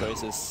BKB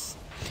choice is...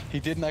 He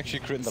didn't actually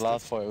crit in the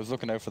last fight. I was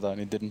looking out for that and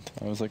he didn't.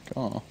 I was like,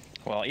 oh.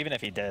 Well, even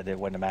if he did, it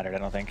wouldn't have mattered, I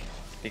don't think.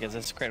 Because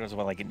this crit was,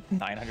 what, like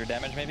 900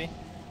 damage, maybe?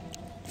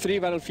 3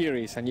 Battle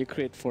Furies and you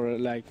crit for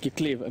like, you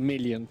cleave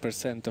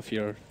 1,000,000% of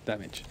your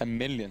damage. A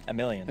million. A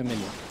million. 1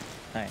 million.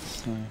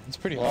 Nice. It's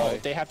pretty Well, high.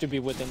 they have to be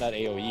within that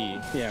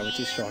AoE. Yeah, which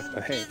is short,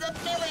 but hey.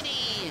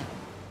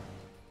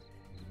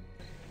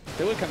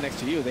 They will come next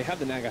to you. They have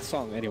the Naga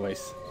song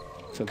anyways.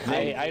 So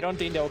they, I don't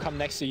think they'll come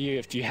next to you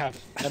if you have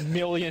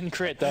 1,000,000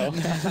 crit, though.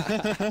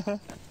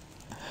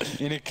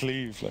 In a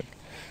cleave, like.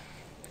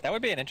 That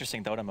would be an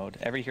interesting Dota mode.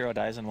 Every hero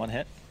dies in one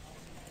hit.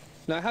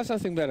 Now I have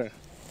something better.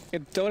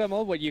 In Dota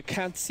mode where you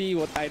can't see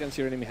what items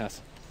your enemy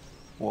has.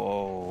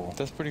 Whoa.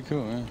 That's pretty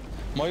cool, yeah.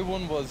 My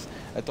one was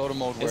a Dota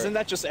mode where... Isn't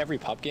that just every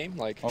pub game?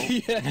 Like, Oh.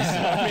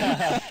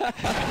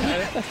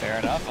 Fair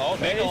enough. Oh,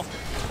 Bagel.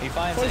 He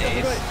finds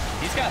Ace.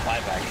 He's got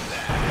buyback.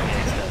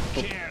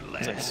 Yeah,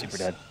 he's like super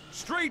dead.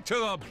 Straight to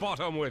the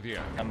bottom with you.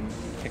 Come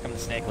kick him the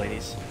snake,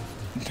 ladies.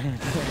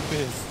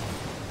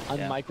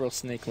 unmicro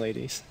snake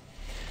ladies.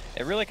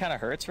 It really kind of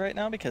hurts right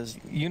now because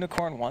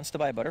Unicorn wants to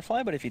buy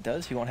Butterfly, but if he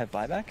does, he won't have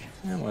buyback.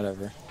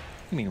 Whatever.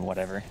 I mean,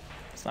 whatever.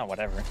 It's not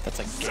whatever. That's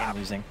like game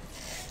losing.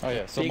 Oh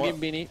yeah, so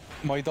Beanie.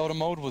 my Dota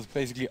mode was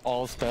basically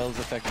all spells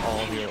affect all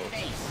heroes.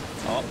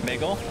 Oh,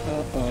 Bagel.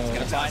 He's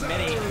gonna find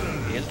Mini.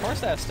 He has Force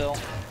Staff still.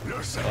 Oh,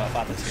 I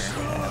thought that's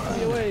here.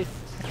 Get away.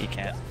 He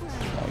can't.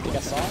 I think I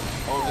saw it.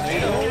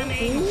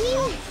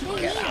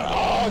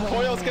 Oh,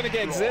 Coil's gonna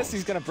get exist.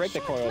 He's gonna break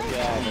the coil.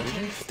 Yeah.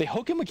 They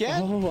hook him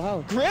again? Oh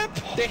wow. Grip!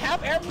 They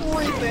have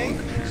everything!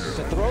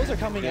 The throws are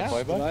coming out.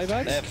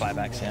 Buybacks? They have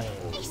buybacks, yeah.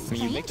 I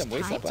mean, you make them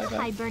waste that Time to buyback.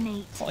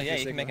 hibernate. Well, yeah,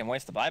 you can make him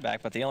waste the buyback,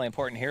 but the only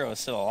important hero is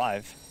still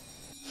alive.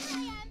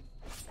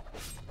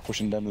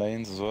 Pushing them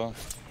lanes as well.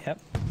 Yep.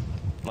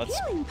 Let's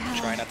Healing power.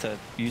 try not to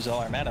use all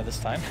our mana this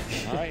time.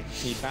 Alright,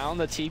 he found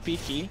the TP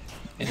key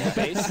in the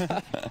base.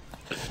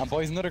 And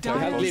boys, another They have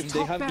guy. glyph. They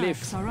top have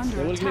barracks glyph. are under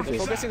They will attack. glyph it.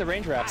 Focusing the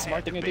range wrap.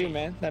 Smart thing to do,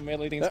 man. That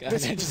melee thing's gonna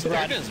just They're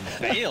run. just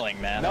bailing,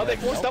 man. No, they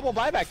forced double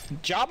buyback.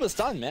 Job is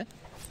done, man.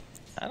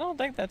 I don't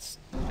think that's...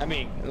 I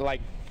mean,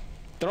 like,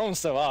 throwing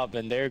still up,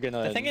 and they're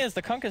gonna... The thing is,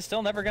 the Kunk is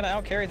still never going to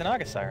outcarry the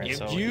Naga Siren, if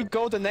so... you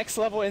go the next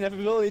level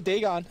inevitability,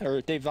 Dagon, or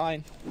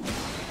Divine.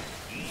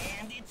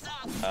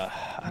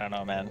 I don't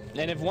know, man.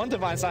 And if one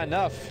Divine's not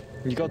enough,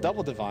 you go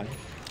double Divine.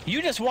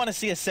 You just want to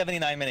see a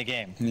 79-minute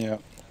game. Yeah.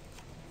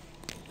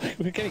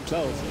 We're getting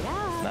close.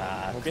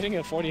 Nah. We're getting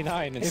a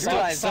 49, and You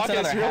realize that's Sokka is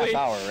another really,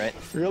 half hour, right?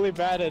 really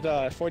bad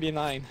at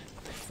 49.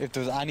 If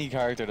there's any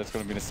character that's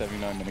going to be in a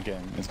 79-minute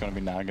game, it's going to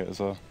be Naga as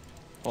well.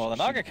 Well, the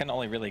Naga can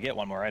only really get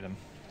one more item.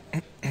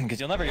 Because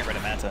you'll never get rid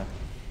of Manta.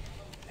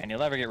 And you'll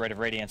never get rid of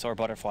Radiance or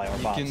Butterfly or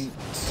You Bombs. can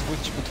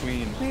switch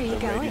between Where are you the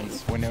going?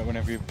 Radiance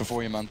whenever you,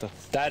 before you manta.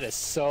 That is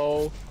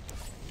so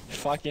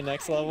fucking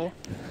next level.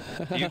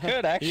 You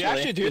could, actually. You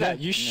actually do that.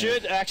 You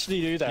should actually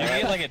do that. You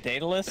right? get like a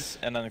Daedalus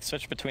and then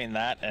switch between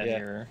that and Yeah.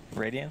 your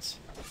Radiance.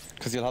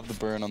 Because you'll have the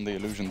burn on the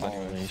illusions Holy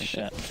anyway.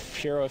 shit.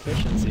 Pure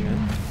efficiency,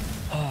 man.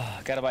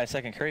 Gotta buy a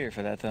second courier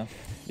for that, though.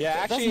 Yeah,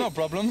 actually, That's no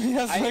problem. He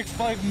has I- like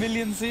 5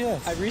 million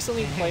CS. I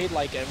recently played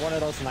like at one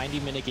of those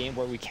 90-minute games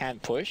where we can't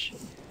push.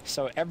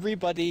 So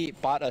everybody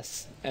bought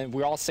us, and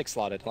we're all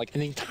 6-slotted. Like,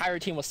 and the entire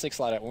team was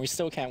 6-slotted, and we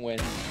still can't win.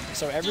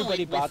 So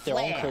everybody bought their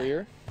own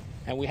courier,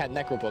 and we had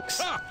necro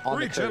books on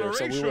the courier. So we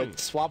Regeneration. would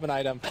swap an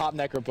item, pop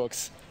necro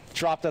books,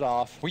 dropped it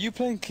off. Were you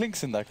playing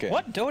Clinks in that game?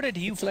 What Dota do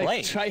you Like,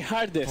 play? try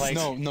hardest.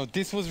 No,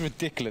 this was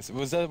ridiculous.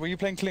 Were you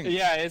playing Clinks?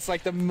 Yeah, it's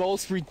like the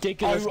most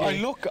ridiculous I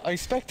game. I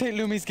spectate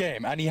Lumi's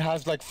game and he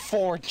has like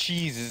 4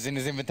 cheeses in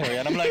his inventory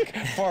and I'm like,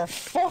 for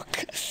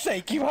fuck's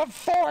sake, you have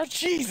 4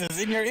 cheeses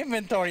in your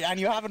inventory and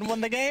you haven't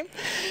won the game?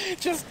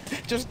 Just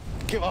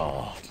give,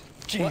 oh,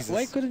 Jesus.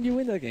 Why couldn't you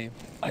win that game?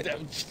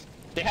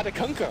 They had a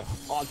Kunkka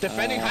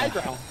defending high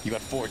ground, You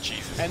got 4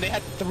 cheeses. and they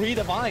had 3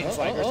 divines,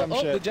 or some the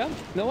shit. jump.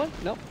 No one?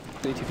 No.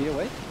 3 TP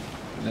away.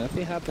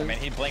 Nothing I happened. mean,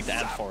 he blinked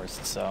and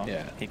forced, so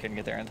Yeah. he couldn't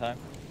get there in time.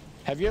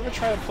 Have you ever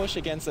tried to push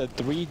against a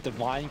 3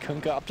 divine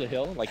Kunkka up the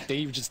hill? Like,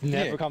 they just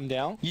never Yeah. come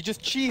down? You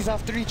just cheese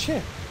after each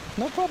hit.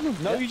 No problem.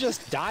 No, you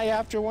just die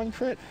after one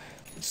crit.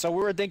 So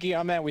we were thinking,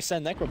 oh man, we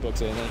send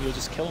Necrobooks in and he'll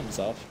just kill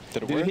himself.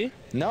 Did it work? he?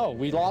 No,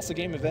 we lost the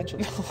game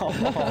eventually.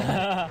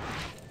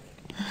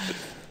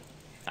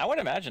 I would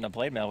imagine a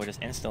blade mail would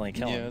just instantly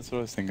kill Yeah, him. that's what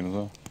I was thinking as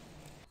well.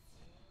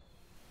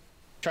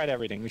 Tried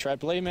everything. We tried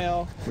blade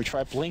mail. We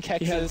tried blink He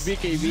had hexes.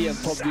 BKB and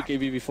pop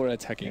BKB before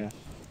attacking. Yeah.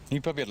 He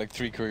probably had like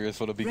 3 careers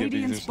full of BKBs or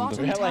Radiant's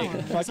something. We had like Tower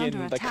is fucking under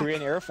the attack.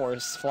 Korean Air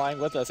Force flying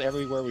with us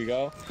everywhere we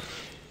go.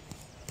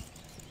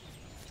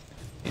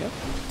 Yep.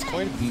 It's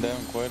quite up and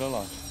down quite a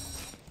lot.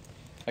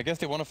 I guess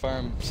they want to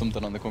farm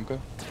something on the Kunkka.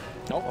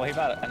 Nope. Well, he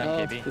bought an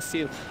Oh, MKB. the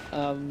seal.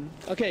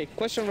 Okay,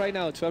 question right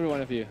now to every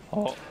one of you.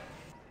 Oh,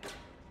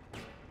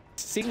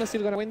 Sigma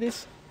still gonna win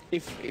this?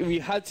 If we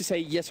had to say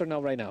yes or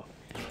no right now.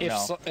 If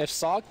No. if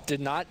Sok did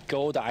not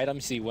go the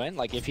items he went,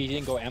 like if he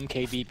didn't go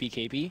MKB,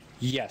 BKB,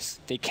 yes,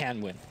 they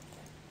can win.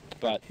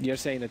 But You're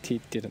saying that he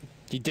didn't.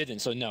 he didn't,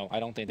 so no, I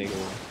don't think they will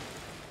win.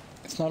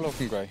 It's not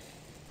looking great.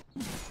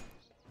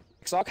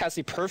 Sok has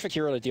the perfect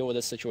hero to deal with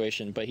this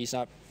situation, but he's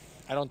not.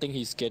 I don't think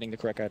he's getting the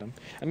correct item.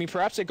 I mean,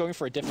 perhaps they're going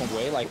for a different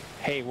way, like,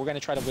 hey, we're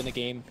gonna try to win the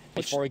game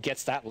before it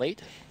gets that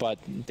late, but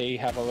they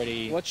have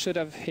already. What should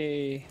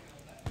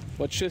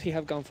he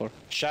have gone for?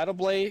 Shadow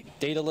Blade,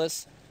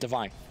 Daedalus,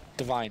 Divine.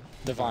 Divine.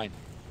 Divine.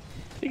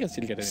 He can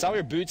still get it. Sell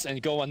your boots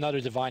and go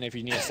another Divine if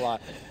you need a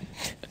slot.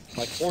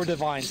 Like, 4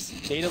 Divines.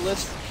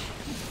 Daedalus.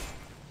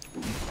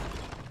 Is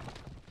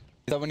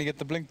that when you get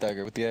the Blink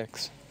Dagger with the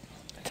X?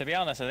 to be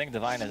honest, I think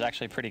Divine is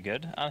actually pretty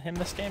good on him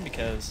this game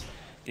because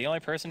the only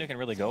person who can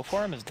really go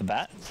for him is the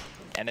Bat.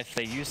 And if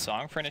they use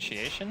Song for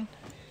initiation,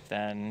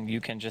 then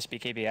you can just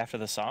BKB after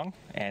the Song,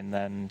 and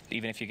then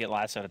even if you get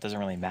lassoed, it doesn't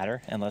really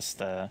matter unless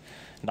the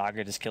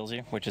Naga just kills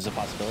you, which is a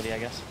possibility, I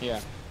guess. Yeah.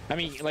 I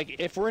mean, like,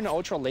 if we're in an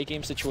ultra late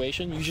game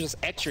situation, you just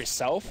X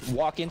yourself,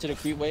 walk into the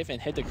creep wave,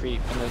 and hit the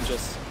creep, and then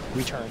just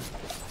return.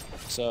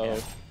 So, Yeah.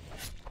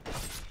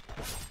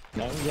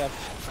 no, we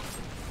have.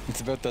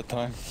 It's about that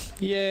time.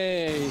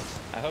 Yay!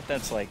 I hope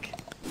that's like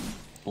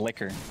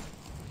liquor.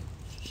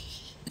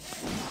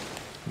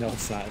 No,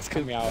 it's not. It's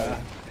coming out.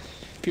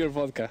 Pure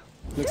vodka.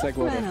 Looks like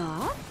water.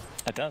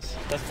 It does.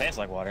 It doesn't taste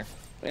like water.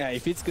 Yeah,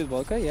 if it's good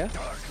vodka, yeah.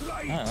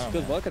 I don't know.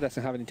 Good man. vodka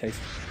doesn't have any taste.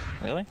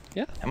 Really?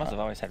 Yeah. I must have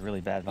always had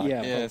really bad vodka.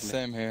 Yeah. Yeah, probably.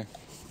 same here.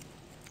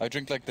 I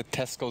drink like the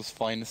Tesco's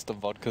finest of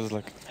vodkas,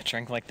 like I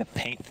drink like the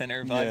paint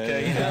thinner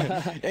vodka, you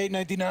know?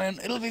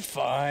 $8.99. It'll be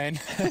fine.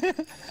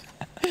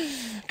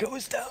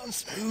 Goes down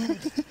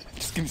smooth.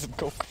 Just give me some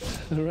Coke.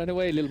 Run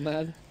away, little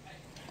man.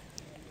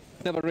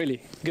 No, but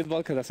really, good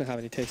vodka doesn't have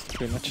any taste,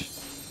 pretty much.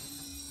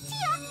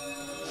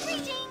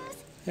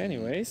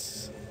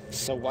 Anyways,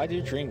 So why do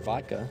you drink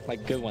vodka?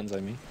 Like good ones, I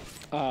mean.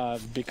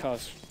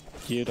 because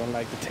you don't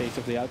like the taste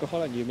of the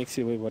alcohol and you mix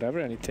it with whatever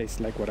and it tastes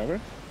like whatever.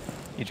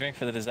 You drink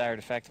for the desired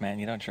effect, man.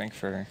 You don't drink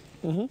for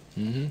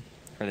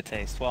for the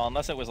taste. Well,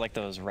 unless it was like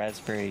those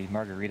raspberry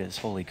margaritas.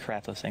 Holy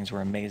crap, those things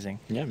were amazing.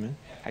 Yeah, man.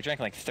 I drank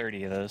like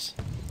 30 of those.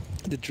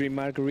 The Dream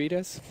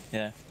Margaritas?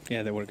 Yeah.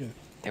 Yeah, they were good.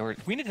 They were.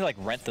 We need to like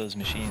rent those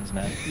machines,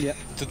 man. Yeah.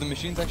 So the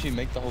machines actually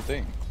make the whole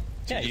thing?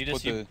 So Yeah, you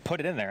just put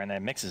it in there and then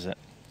it mixes it.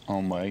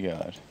 Oh my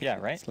god. Yeah,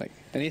 right? It's like,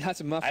 and it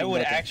has a muffin I would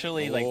button.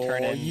 actually like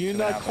turn in.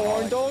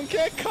 Unicorn, don't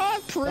get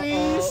caught,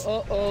 please.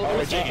 Oh,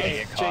 Oh, JK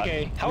get caught.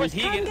 JK. How is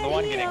he the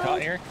one getting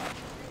caught here?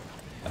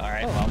 All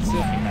right, well,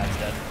 that's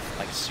dead.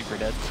 Like super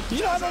dead.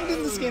 You know, I don't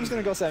think this game's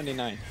gonna go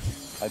 79.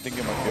 I think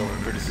it might be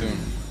over pretty soon.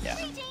 Yeah.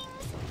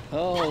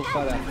 Oh,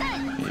 father.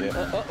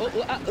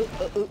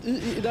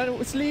 Yeah.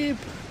 Don't sleep.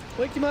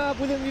 Wake him up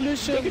with an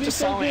illusion. They could Be just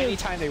so song good.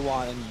 anytime they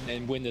want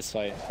and win this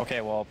fight. Okay,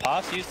 well,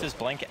 Paz used his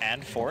blink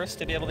and force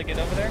to be able to get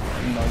over there.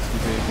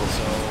 Nicely able.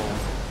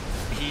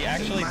 So he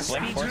actually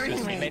blinked force to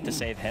his teammate to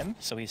save him,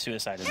 so he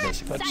suicided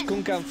basically. But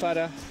Kunkka and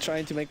Farah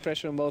trying to make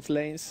pressure on both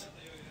lanes.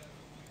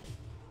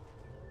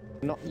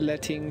 Not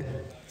letting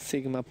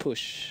Sigma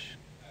push.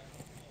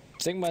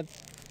 Sigma,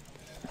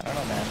 I don't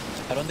know, man.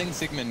 I don't think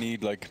Sigma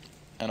need like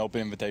an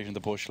open invitation to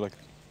push like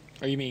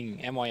or you mean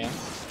MYM?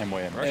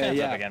 MYM. Roshan's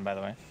yeah. up again, by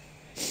the way.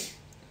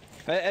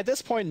 At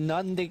this point,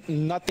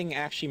 nothing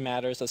actually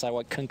matters aside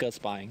what Kunkka's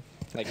buying.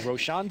 Like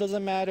Roshan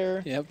doesn't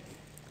matter. Yep.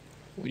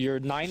 Your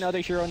 9 other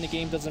hero in the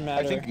game doesn't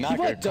matter. I think He Naga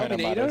bought kind of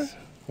Dominator? matters.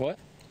 What?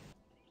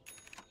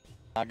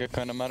 Naga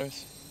kind of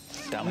matters.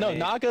 No, Dominate.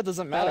 Naga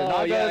doesn't matter. Oh,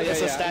 Naga yeah,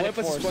 is a yeah. static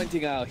Weapons is force.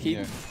 pointing out. He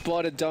Yeah.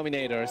 bought a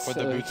Dominator For the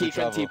so boots he to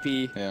can travel.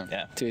 TP Yeah.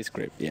 Yeah. to his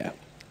grip. Yeah.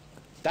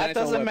 That Planets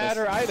on doesn't weapons.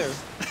 matter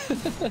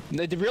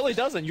either. It really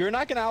doesn't. You're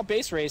not gonna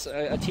outbase race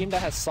a team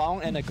that has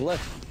Song and a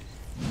Glyph.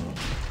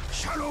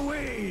 Shadow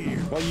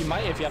Wave! Well, you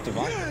might if you have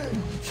Divine.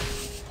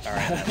 All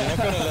right. I'm not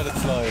gonna let it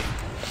slide.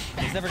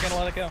 He's never gonna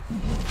let it go.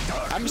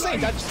 I'm just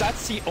saying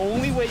that's the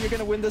only way you're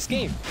gonna win this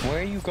game. Where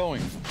are you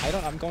going?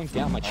 I'm going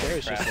down. My chair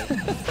is just.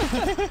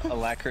 Crap.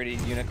 Alacrity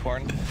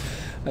unicorn.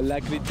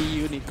 Alacrity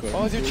Unicorn.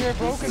 Oh, is your chair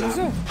broken? Is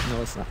it?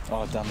 No, it's not.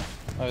 Oh damn it!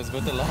 I was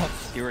about to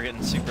laugh. You were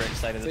getting super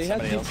excited So that he has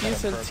somebody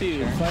else had a Diffusal broken 2,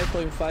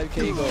 chair.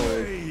 5.5k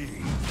gold.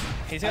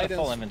 He's got a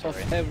full Items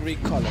inventory. of every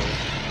color.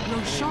 Might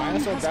Roshan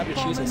as well has grab your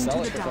shoes fallen and sell to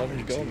it the for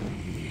 500 dark.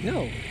 gold.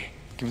 No.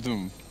 Give it to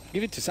him.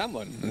 Give it to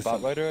someone.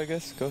 Bat Rider, I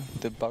guess. Go.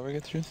 Did Bat Rider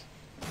get through?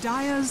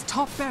 Dire's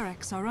top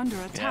barracks are under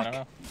Yeah, I attack. don't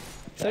know.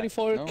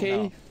 34k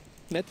No.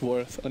 net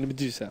worth on the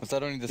Medusa. Was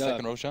that only the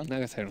second Roshan?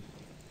 Naga Siren.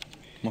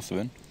 Must have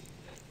been.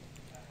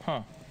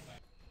 Huh.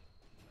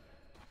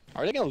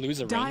 Are they gonna lose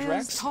a range Dire's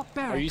Rex? top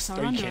Are you barracks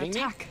are under kidding me?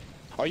 attack.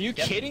 Are you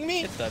Yep. kidding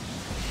me? It's done.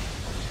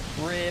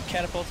 Rip,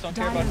 catapults don't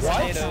care about Dire's top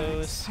tornadoes.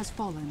 barracks has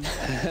fallen.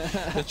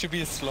 That should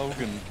be a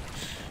slogan.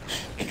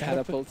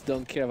 Catapults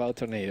don't care about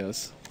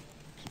tornadoes.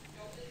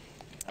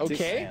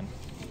 Okay. Man.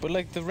 But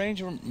like, the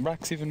range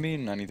racks even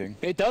mean anything?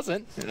 It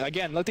doesn't.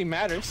 Again, nothing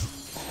matters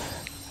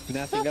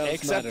Nothing else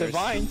except matters.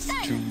 divines.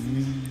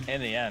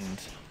 In the end,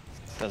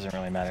 doesn't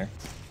really matter.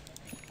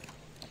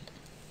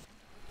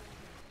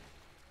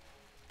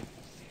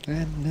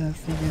 And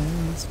nothing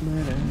else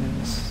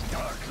matters.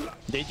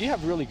 They do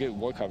have really good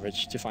war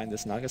coverage to find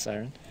this Naga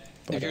Siren.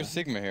 If you're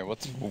Sigma here, what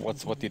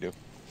do you do?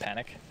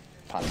 Panic.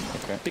 Panic.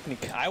 Okay.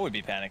 Picnic. I would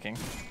be panicking.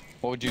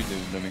 What would you do,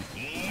 Lemmy?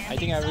 I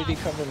think I already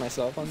covered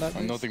myself on that.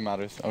 Oh, nothing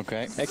matters.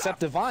 Okay. Except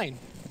divine.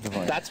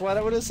 Divine. That's what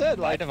I would have said.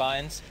 By Like,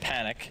 divines,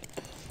 panic.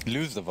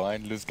 Lose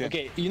Divine, lose game.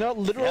 okay, you know,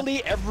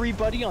 literally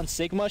everybody on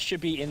Sigma should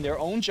be in their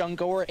own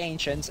jungle or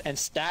ancients and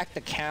stack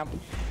the camp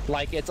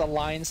like it's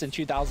Alliance in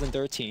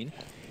 2013.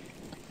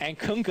 And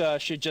Kunkka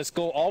should just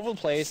go all over the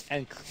place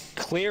and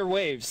clear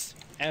waves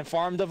and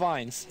farm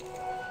divines.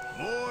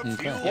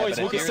 Okay. Boys,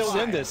 but we can here's- still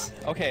win this.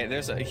 Okay,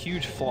 there's a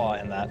huge flaw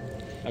in that.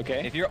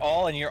 Okay. If you're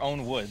all in your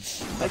own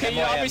woods, like Okay,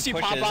 you MYM obviously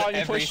pop pushes out and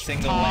every push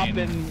single top lane.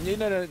 and you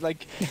know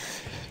like.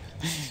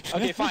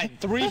 Okay, fine.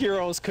 3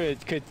 heroes could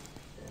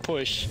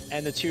push,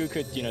 and the 2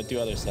 could do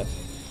other stuff.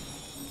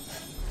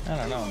 I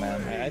don't know,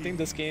 man. I think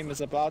this game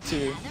is about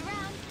to.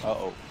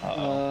 Uh-oh.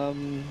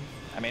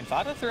 I mean,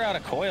 Fata threw out a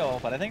coil,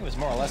 but I think it was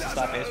more or less to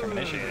stop Ace from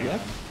initiating. Yep.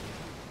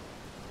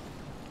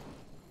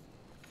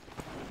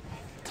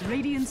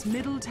 Radiant's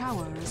middle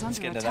tower is Let's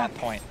under get to attack. that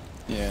point,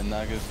 Yeah,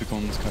 Nagas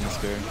becomes kind of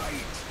scary.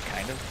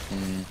 kind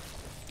of.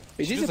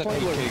 Is this Just the at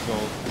point where 8k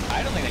gold.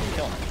 I don't think they can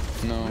kill him.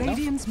 No.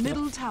 Radiant's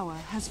middle tower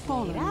has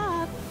fallen.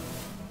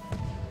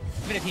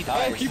 Even if he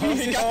dies. He got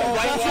the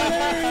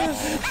right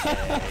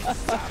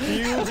one.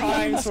 Few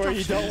times where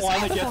you don't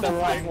want to get the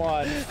right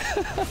one.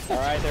 All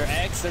right, they're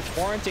X, they're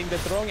torrenting, they're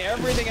throwing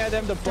everything at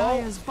them. The bow.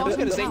 Dire's I was bottom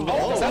gonna say, tower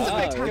oh, is that's a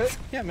under big. attack.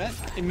 Yeah, man.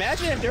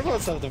 Imagine if there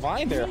was a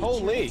divine there.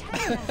 Holy.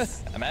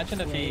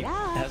 Imagine if he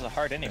has a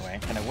heart anyway,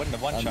 and it wouldn't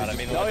have one-shot him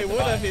even No, with he a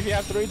would have divine. if you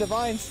have 3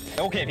 divines.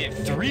 Okay, if you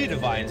have 3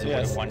 divines, it would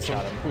Yes. have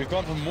one-shot him. We've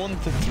gone from 1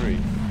 to 3.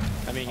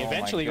 I mean, Oh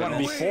eventually my you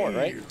want to be 4,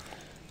 right?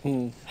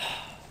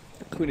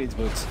 who needs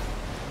boots?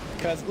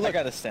 Because I look,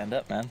 gotta stand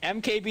up, man.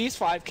 MKB's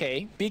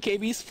 5k,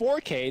 BKB's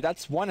 4k.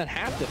 That's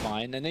 1.5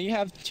 divine, and then you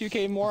have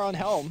 2k more on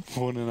helm.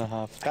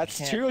 1.5. That's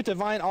can't- 2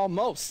 divine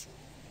almost.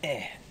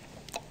 It's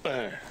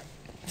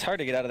hard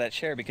to get out of that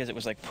chair because it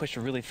was like pushed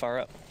really far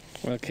up.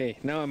 Okay,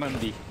 now I'm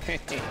Andy.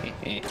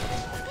 Invisibility.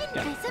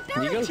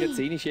 Eagle gets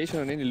the initiation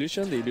on an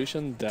illusion, the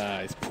illusion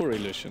dies. Poor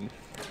illusion.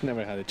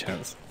 Never had a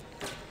chance.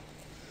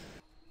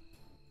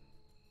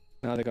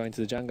 Now they're going to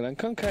the jungle, and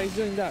Kunkka is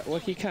doing that,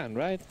 what he can,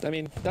 right? I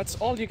mean, that's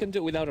all you can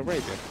do without a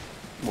rapier.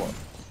 What?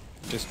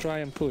 Just try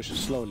and push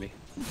slowly.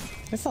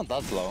 It's not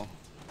that slow.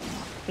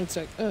 It's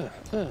like,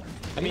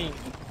 I mean,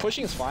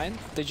 pushing is fine.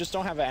 They just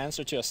don't have an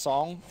answer to a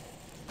song.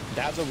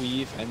 That's a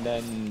weave, and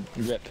then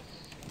rip.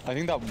 I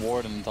think that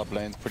ward in the top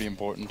lane is pretty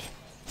important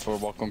for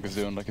what Kunkka's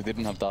doing. Like, if they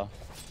didn't have that,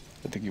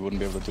 I think you wouldn't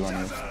be able to do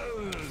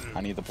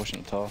any of the pushing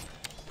at all.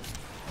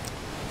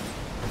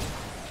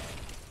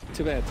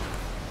 too bad.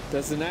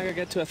 Does the Naga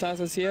get to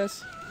 1000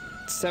 CS?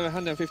 It's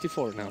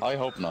 754 now. I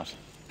hope not.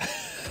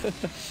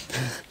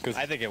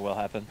 I think it will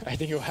happen. I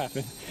think it will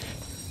happen.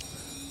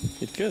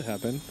 It could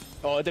happen.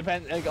 Oh, it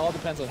depends. It all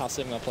depends on how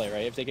Sigma play,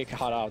 right? If they get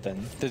caught out,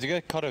 then Did you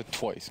get cut out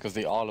twice? Because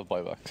they all have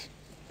buybacks.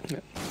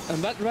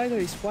 And that rider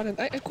is one. And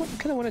I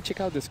kind of want to check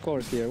out the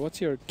scores here.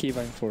 What's your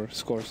keybind for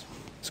scores?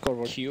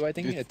 Scoreboard. Q, I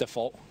think, at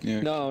default.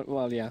 Yeah. No,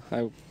 well, yeah,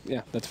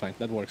 yeah, that's fine.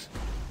 That works.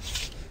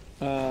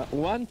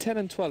 1, 10,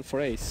 and 12 for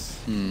Ace,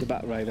 the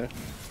Bat Rider.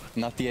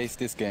 Not the ace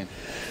this game.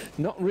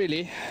 Not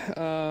really.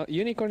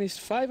 Unicorn is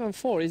 5 and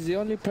 4. He's the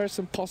only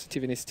person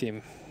positive in his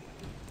team.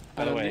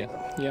 By the way,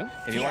 yeah.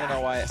 if you want to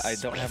know why I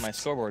don't have my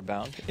scoreboard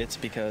bound, it's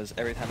because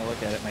every time I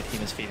look at it, my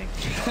team is feeding.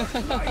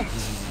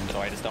 So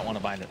I just don't want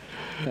to bind it.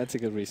 That's a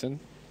good reason.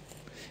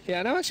 Yeah,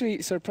 and I'm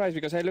actually surprised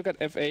because I look at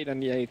F8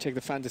 and yeah, you check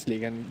the Fantasy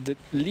League, and the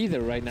leader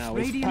right now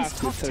is Radiant's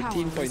past with top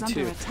tower is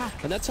under 13.2.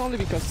 attack. And that's only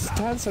because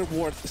stuns are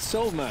worth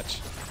so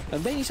much.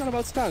 And then it's all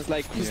about stuns.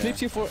 Like, he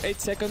sleeps you for 8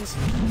 seconds,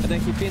 and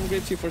then he pin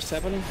grips you for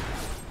 7. And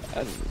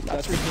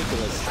That's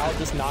ridiculous. How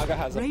this Naga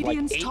has like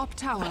Radiant's top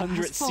tower 800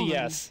 has fallen.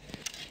 CS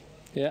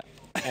yeah.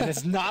 and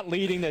it's not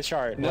leading the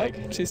chart. Nope,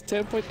 Like, she's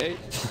 10.8.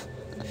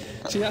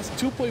 She has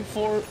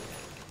 2.4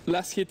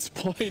 last hits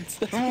points.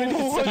 That's pretty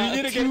you sad.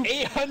 need to get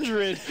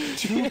 800.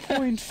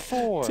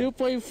 2.4.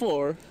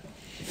 2.4.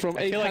 from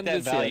I feel like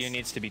 800 that value CS.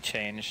 needs to be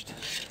changed.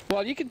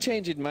 Well, you can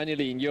change it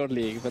manually in your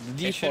league, but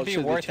the It should default be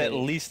worth at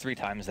 20. least 3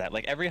 times that.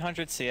 Like every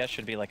 100 CS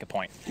should be like a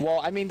point. Well,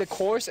 I mean, the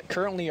cores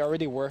currently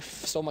already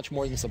worth so much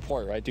more than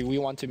support, right? Do we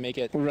want to make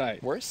it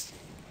Right. worse?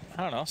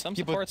 I don't know. Some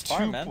Yeah, but support's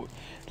fine, man.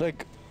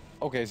 Like,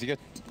 okay, so you get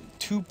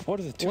 2. What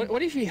is it? 2?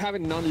 What if you have a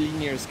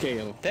non-linear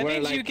scale? That where,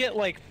 means like, you get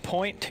like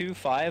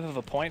 0.25 of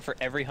a point for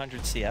every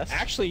 100 CS.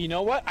 Actually, you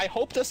know what? I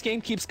hope this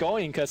game keeps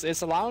going because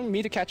it's allowing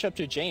me to catch up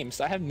to James.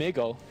 I have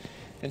Migo,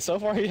 and so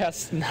far he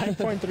has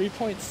 9.3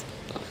 points.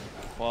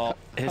 Well,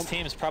 his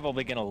team's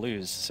probably gonna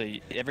lose. So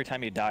every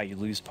time you die, you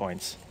lose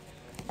points.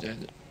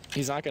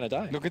 He's not gonna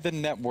die. Look at the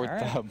net worth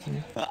Alright.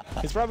 tab.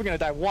 He's probably gonna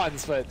die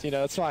once, but you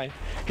know it's fine.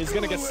 He's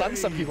gonna get stun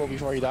some people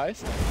before he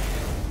dies.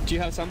 Do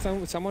you have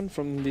someone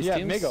from these Yeah,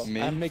 teams? Migo.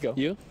 Me? I have Migo.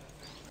 You?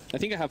 I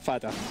think I have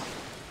Fata.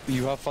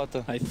 You have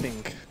Fata. I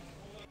think.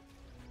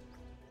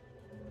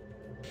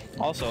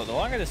 Also, the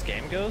longer this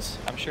game goes,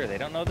 I'm sure they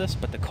don't know this,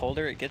 but the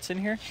colder it gets in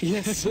here,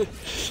 Yes. and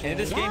it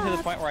is getting to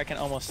the point where I can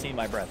almost see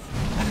my breath.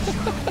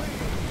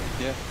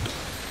 Yeah.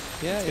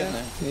 Yeah, getting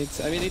yeah. It's.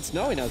 I mean, it's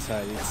snowing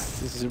outside.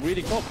 This is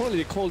really cold. Probably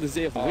the coldest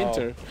day of the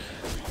winter.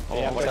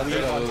 Yeah, But but that's we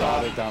a on lot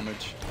top. of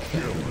damage.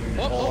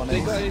 Oh, they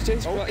got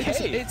exchange.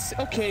 Okay. It's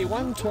okay.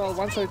 112,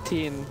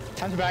 113.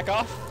 Time to back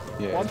off.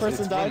 Yeah, One it's- person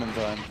it's died. women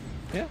time.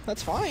 Yeah,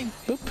 that's fine.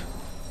 Boop.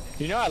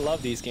 You know I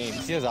love these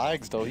games. He has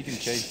Ags though, he can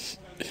chase.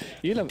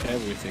 You love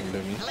everything,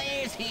 Lemmy.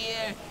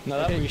 No,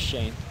 that would be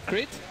Shane.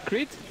 Crit.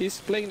 He's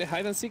playing the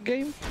hide and seek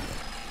game.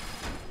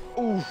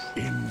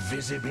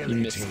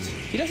 Invisibility.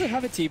 He doesn't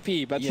have a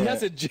TP, but he Yeah.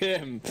 has a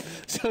gem.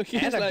 So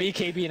he's And a like,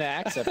 BKB and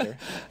an Acceptor.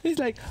 he's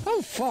like,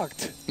 I'm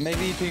fucked.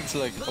 Maybe he thinks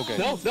like, okay.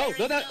 No,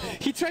 that.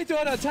 He tried to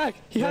auto attack.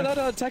 He had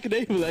auto attack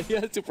enabled, and he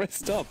had to press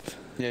stop.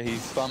 Yeah, he's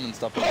spamming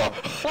stuff.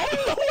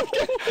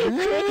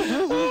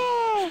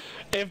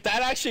 If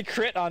that actually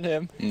crit on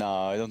him,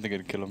 Nah, I don't think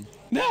it'd kill him.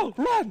 No,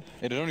 run!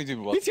 It'd only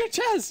do what? It's your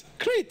chance.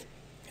 Crit.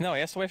 No, he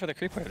has to wait for the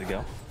creep wave to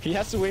go. he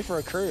has to wait for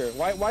a courier.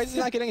 Why is he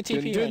not getting a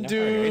TP right now?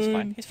 He's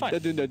fine. He's fine.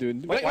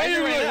 Wait, why are you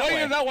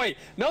going that way?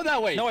 No,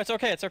 that way. No, it's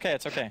okay. It's okay.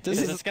 It's okay. This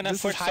Because is- it's gonna this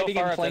is push so hiding in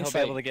far up that plain he'll be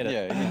able to sight. get it.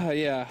 Yeah,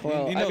 Yeah,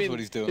 well, he knows I mean, what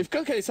he's doing. If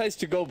Konka decides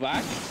to go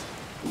back,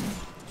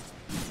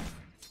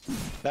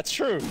 That's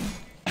true.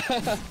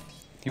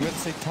 he went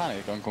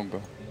satanic on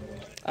Kongo.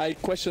 I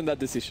question that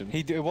decision.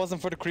 It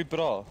wasn't for the creep at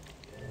all.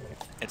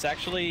 It's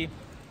actually,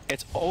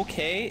 it's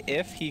okay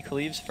if he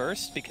cleaves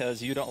first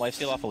because you don't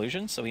lifesteal off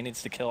illusions, so he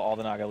needs to kill all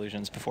the Naga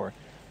illusions before.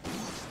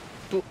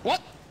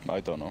 What? I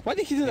don't know. Why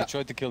did he do He that?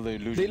 tried to kill the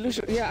illusion. The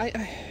illusion.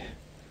 Yeah,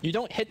 You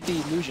don't hit the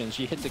illusions,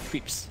 you hit the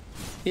creeps.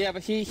 yeah,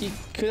 but he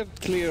could have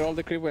cleared all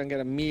the creep and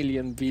get a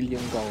million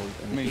billion gold.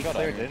 I mean, He got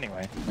cleared it. it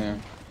anyway. Yeah.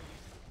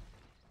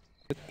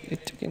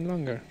 It took him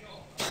longer.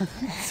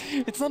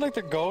 It's not like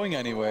they're going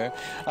anywhere.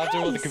 After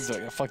all the creeps,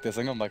 like, fuck this,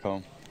 I'm going back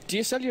home. Do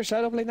you sell your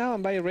Shadow Blade now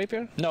and buy a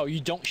rapier? No, you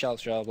don't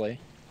Shadow Blade.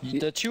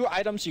 The two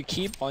items you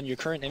keep on your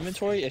current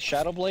inventory is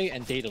Shadow Blade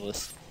and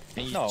Daedalus.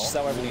 And you No.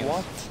 sell everything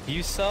else.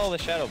 You sell the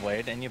Shadow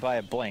Blade and you buy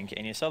a Blink,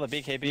 and you sell the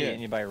BKB Yeah.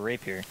 and you buy a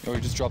Rapier. Or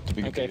you just dropped the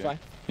big Okay, fine.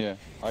 Yeah,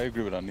 I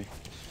agree with Andy.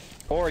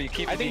 Or you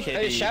keep I the think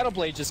BKB. Shadow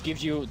Blade just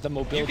gives you the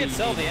mobility. You can you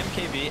sell need.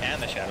 the MKB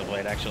and the Shadow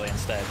Blade actually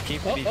instead.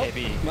 Keep the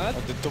BKB. Matt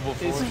The double is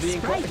force. being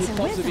sprites he are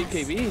pops the with us.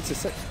 BKB.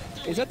 It's a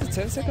is that the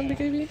 10-second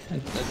BKB?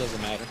 That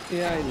doesn't matter.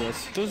 Yeah, it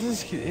was.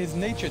 Does his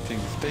nature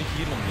things, they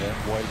heal him, yeah?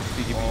 While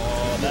BKB.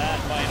 Oh, that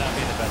might not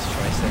be the best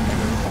choice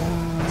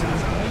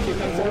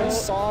there. 4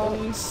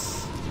 songs.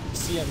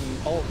 CM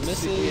ult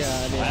misses.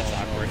 Yeah, That's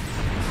awkward.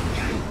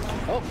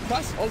 Oh,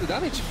 plus all the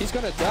damage. He's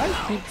gonna die.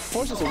 He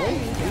forces away.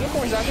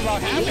 Unicorn's after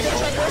about half. They're gonna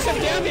try to burst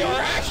him down. They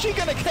are actually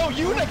gonna kill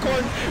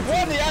Unicorn.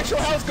 What the actual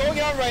hell is going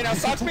on right now?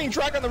 Sock's being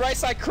dragged on the right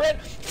side. Crit.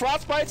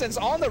 Frostbites and is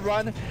on the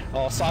run.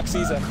 Oh, Sock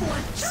sees him.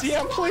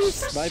 CM,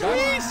 please. Bye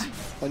bye.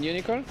 On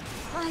Unicorn.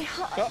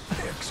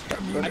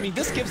 I mean,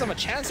 this gives them a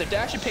chance. If they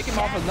actually pick him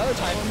off another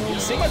time,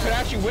 Sigma could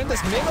actually win this.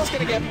 Migo's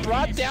gonna get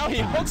brought down. He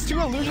hooks 2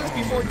 illusions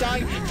before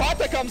dying.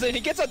 Fata comes in.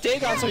 He gets a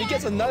Dagon, so he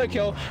gets another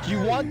kill. You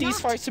want these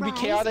fights to be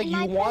chaotic.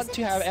 You want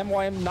to have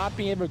MYM not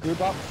being able to group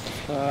up.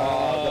 The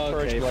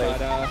Purge Okay, Blade.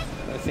 but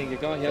I think you're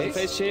going. He has a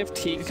phase shift.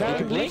 He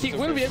can blink. He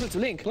will be able to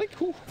link. Blink.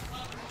 Who?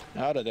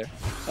 Out of there.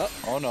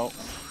 Oh no.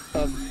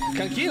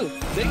 Can kill.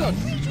 Dagon.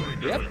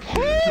 Yep.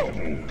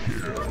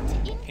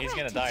 He's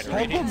gonna die to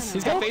Radiance.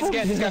 He's got phase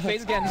again. He's got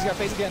phase again. He's got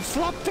phase again.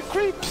 Flop the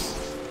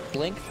creeps!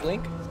 Blink,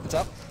 blink. What's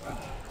up?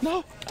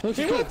 No.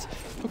 Okay, good.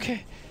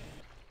 Okay.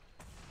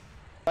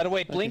 By the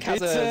way, Blink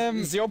has It's,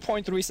 a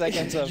 0.3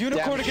 seconds of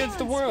Unicorn damage. against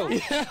the world!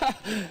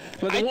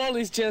 But the wall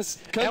is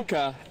just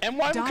Konka.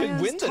 MYM could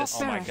Dyer's win top this.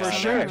 Oh my barracks god,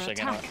 are they're under actually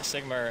gonna attack.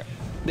 Sigmar.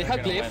 They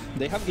have gonna glyph. win.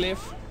 They have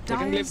glyph. They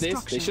can Dyer's glyph this.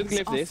 They should structures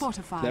glyph are this.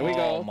 fortified. There we Oh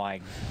go. my.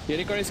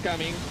 Unicorn is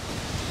coming.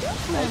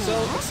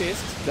 Also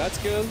assist. That's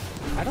good.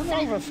 I don't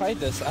know if I fight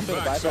this after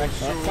the buyback.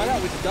 Find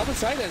out with the double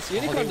silence.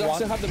 Unicorn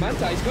doesn't have the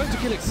manta. He's going to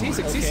kill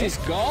Xyz. Xyz is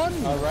gone.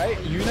 All right,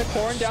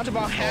 Unicorn down to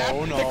about half.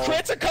 Oh, no. The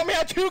crits are coming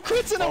out. 2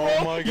 crits in a Oh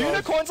row. my God.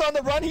 Unicorn's on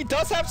the run. He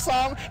does have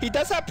Song. He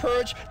does have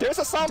Purge. There's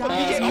a Song, but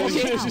he can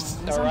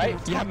All right,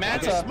 you have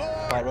Manta.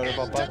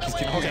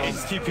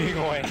 He's TPing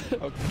away.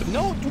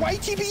 No, why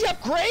TP? You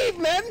have Grave,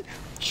 man.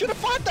 Should have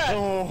fought that.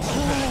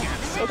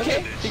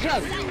 Okay, he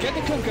grabs. Get the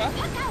Kunkka.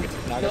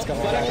 Naga's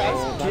coming back.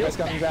 back. Naga's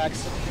coming back.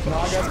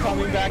 Naga's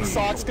coming back.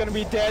 Sock's gonna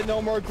be dead.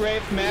 No more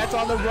Grave. Matt's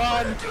on the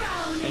run.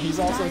 And he's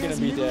also gonna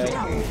be dead.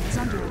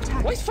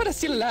 Why is Fada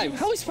still alive?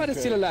 How is Fada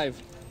still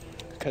alive?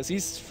 Because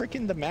he's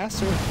freaking the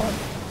master of fun.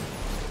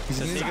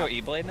 Does he go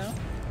E-Blade now?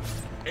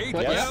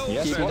 What? Yes,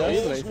 Yes, he he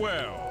does. does.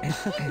 Well.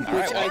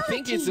 Which I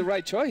think is the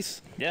right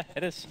choice. Yeah,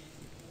 it is.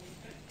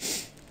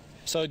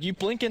 So you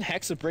blink in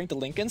Hex to bring the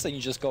Lincolns and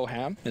you just go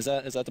ham? Is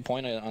that the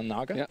point on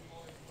Naga? Yeah.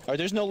 Or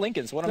there's no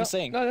Lincolns, what I'm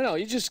saying. No.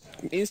 You just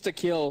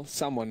insta-kill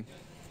someone.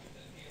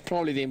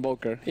 Probably the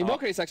Invoker.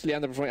 Invoker is actually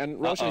underperforming, and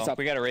Roshan is up.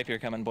 We got a rapier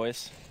coming,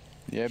 boys.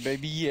 Yeah,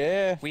 baby,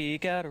 yeah. We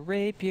got a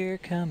rapier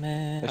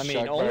coming. I mean,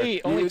 Shark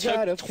only You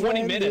got a took 20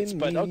 friend minutes, in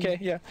but me. okay,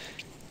 yeah.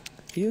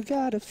 You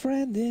got a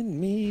friend in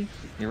me.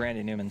 Your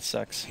Randy Newman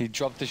sucks. He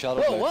dropped the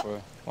shadow Whoa, blade what?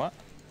 for. What?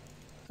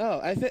 Oh,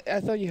 I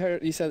thought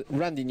you said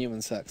Randy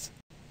Newman sucks.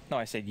 No,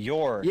 I said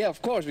your. Yeah,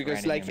 of course, because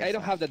Randy like Newman I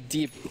don't sucks. have that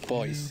deep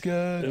voice.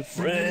 Got a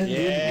friend.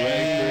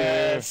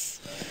 Yes.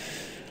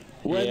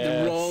 When Yes.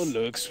 the road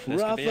looks could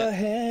rough be it.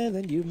 ahead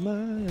and you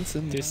mind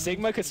some. Dude,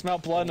 Sigma could smell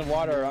blood in the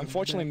water.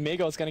 Unfortunately,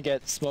 Migo's gonna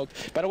get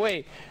smoked. By the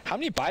way, how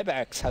many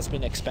buybacks has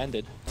been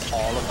expended?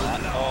 All of that.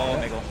 Oh,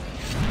 Miggle.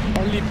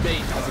 Only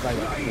Bane has a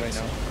buyback right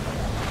now.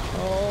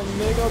 Oh,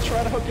 Migo,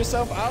 try to hook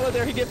yourself out of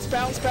there. He gets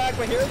bounced back,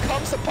 but here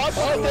comes the puck.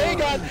 Oh,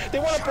 they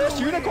want to burst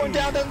Unicorn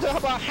down to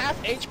about half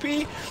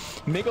HP.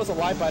 Migo's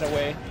alive, by the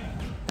way.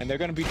 And they're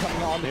going to be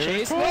coming on the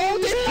chase. No,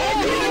 they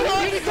pulled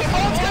Unicorn! The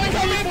puck's going to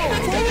come in!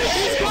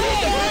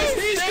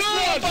 He's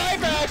no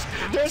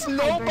buybacks! There's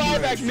no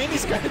buyback.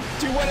 Mini's going to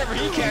do whatever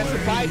he can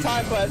to buy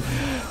time, but...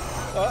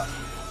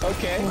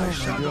 okay.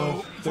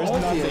 There's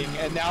nothing,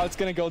 and now it's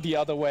going to go the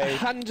other way.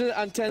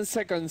 110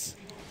 seconds.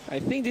 I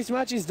think this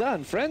match is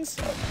done, friends.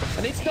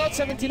 And it's not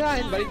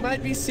 79, but it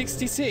might be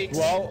 66.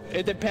 Well,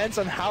 it depends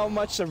on how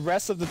much the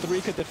rest of the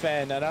 3 could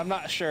defend, and I'm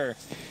not sure.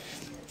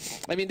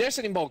 I mean, there's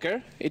an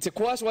Invoker. It's a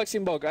Quas-Wax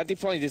Invoker. At the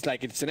point, it's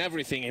like it's an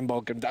everything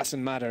Invoker.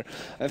 Doesn't matter.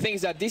 The thing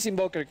is that this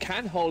Invoker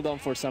can hold on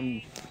for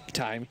some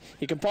time.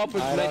 He can pop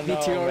with I Blade don't know,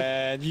 Meteor.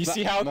 man. You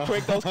see how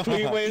quick those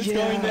clean waves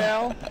going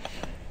down?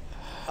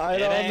 I It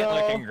don't ain't know.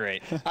 looking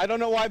great. I don't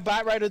know why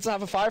Batrider doesn't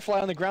have a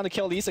Firefly on the ground to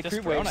kill these Just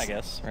creep thrown, waves. I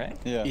guess, right?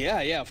 Yeah.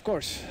 Yeah, of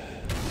course.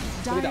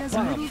 Dyer's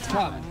Bam, middle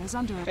tower bam. is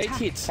under 8 attack.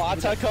 hits.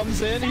 Fata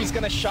comes in, he's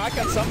gonna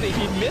shotgun somebody,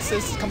 he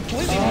misses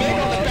completely big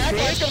on the back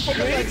line, he's gonna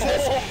focus on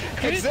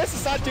Exist. Exist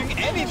is not doing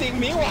anything,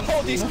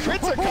 meanwhile these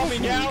crits are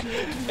coming out.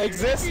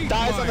 Exist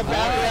dies on the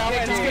background,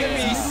 and it's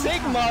gonna be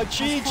Sigma,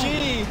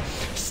 GG.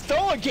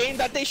 Still a game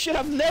that they should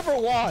have never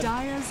won.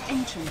 Dyer's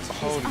ancient is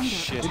Holy under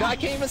shit. You know, I attack.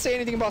 can't even say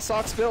anything about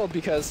Sock's build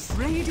because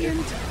Radiant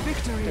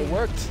victory. it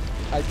worked,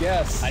 I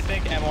guess. I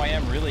think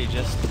MYM really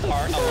just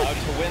aren't allowed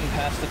to win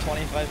past the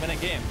 25-minute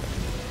game.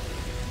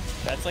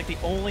 That's like the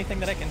only thing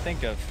that I can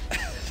think of.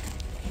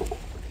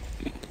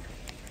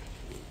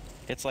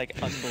 It's like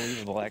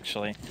unbelievable,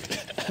 actually,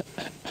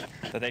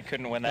 that they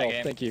couldn't win that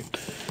game. Thank you.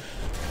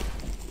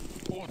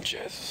 Oh,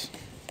 Jesus.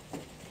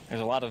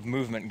 There's a lot of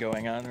movement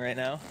going on right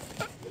now.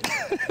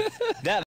 That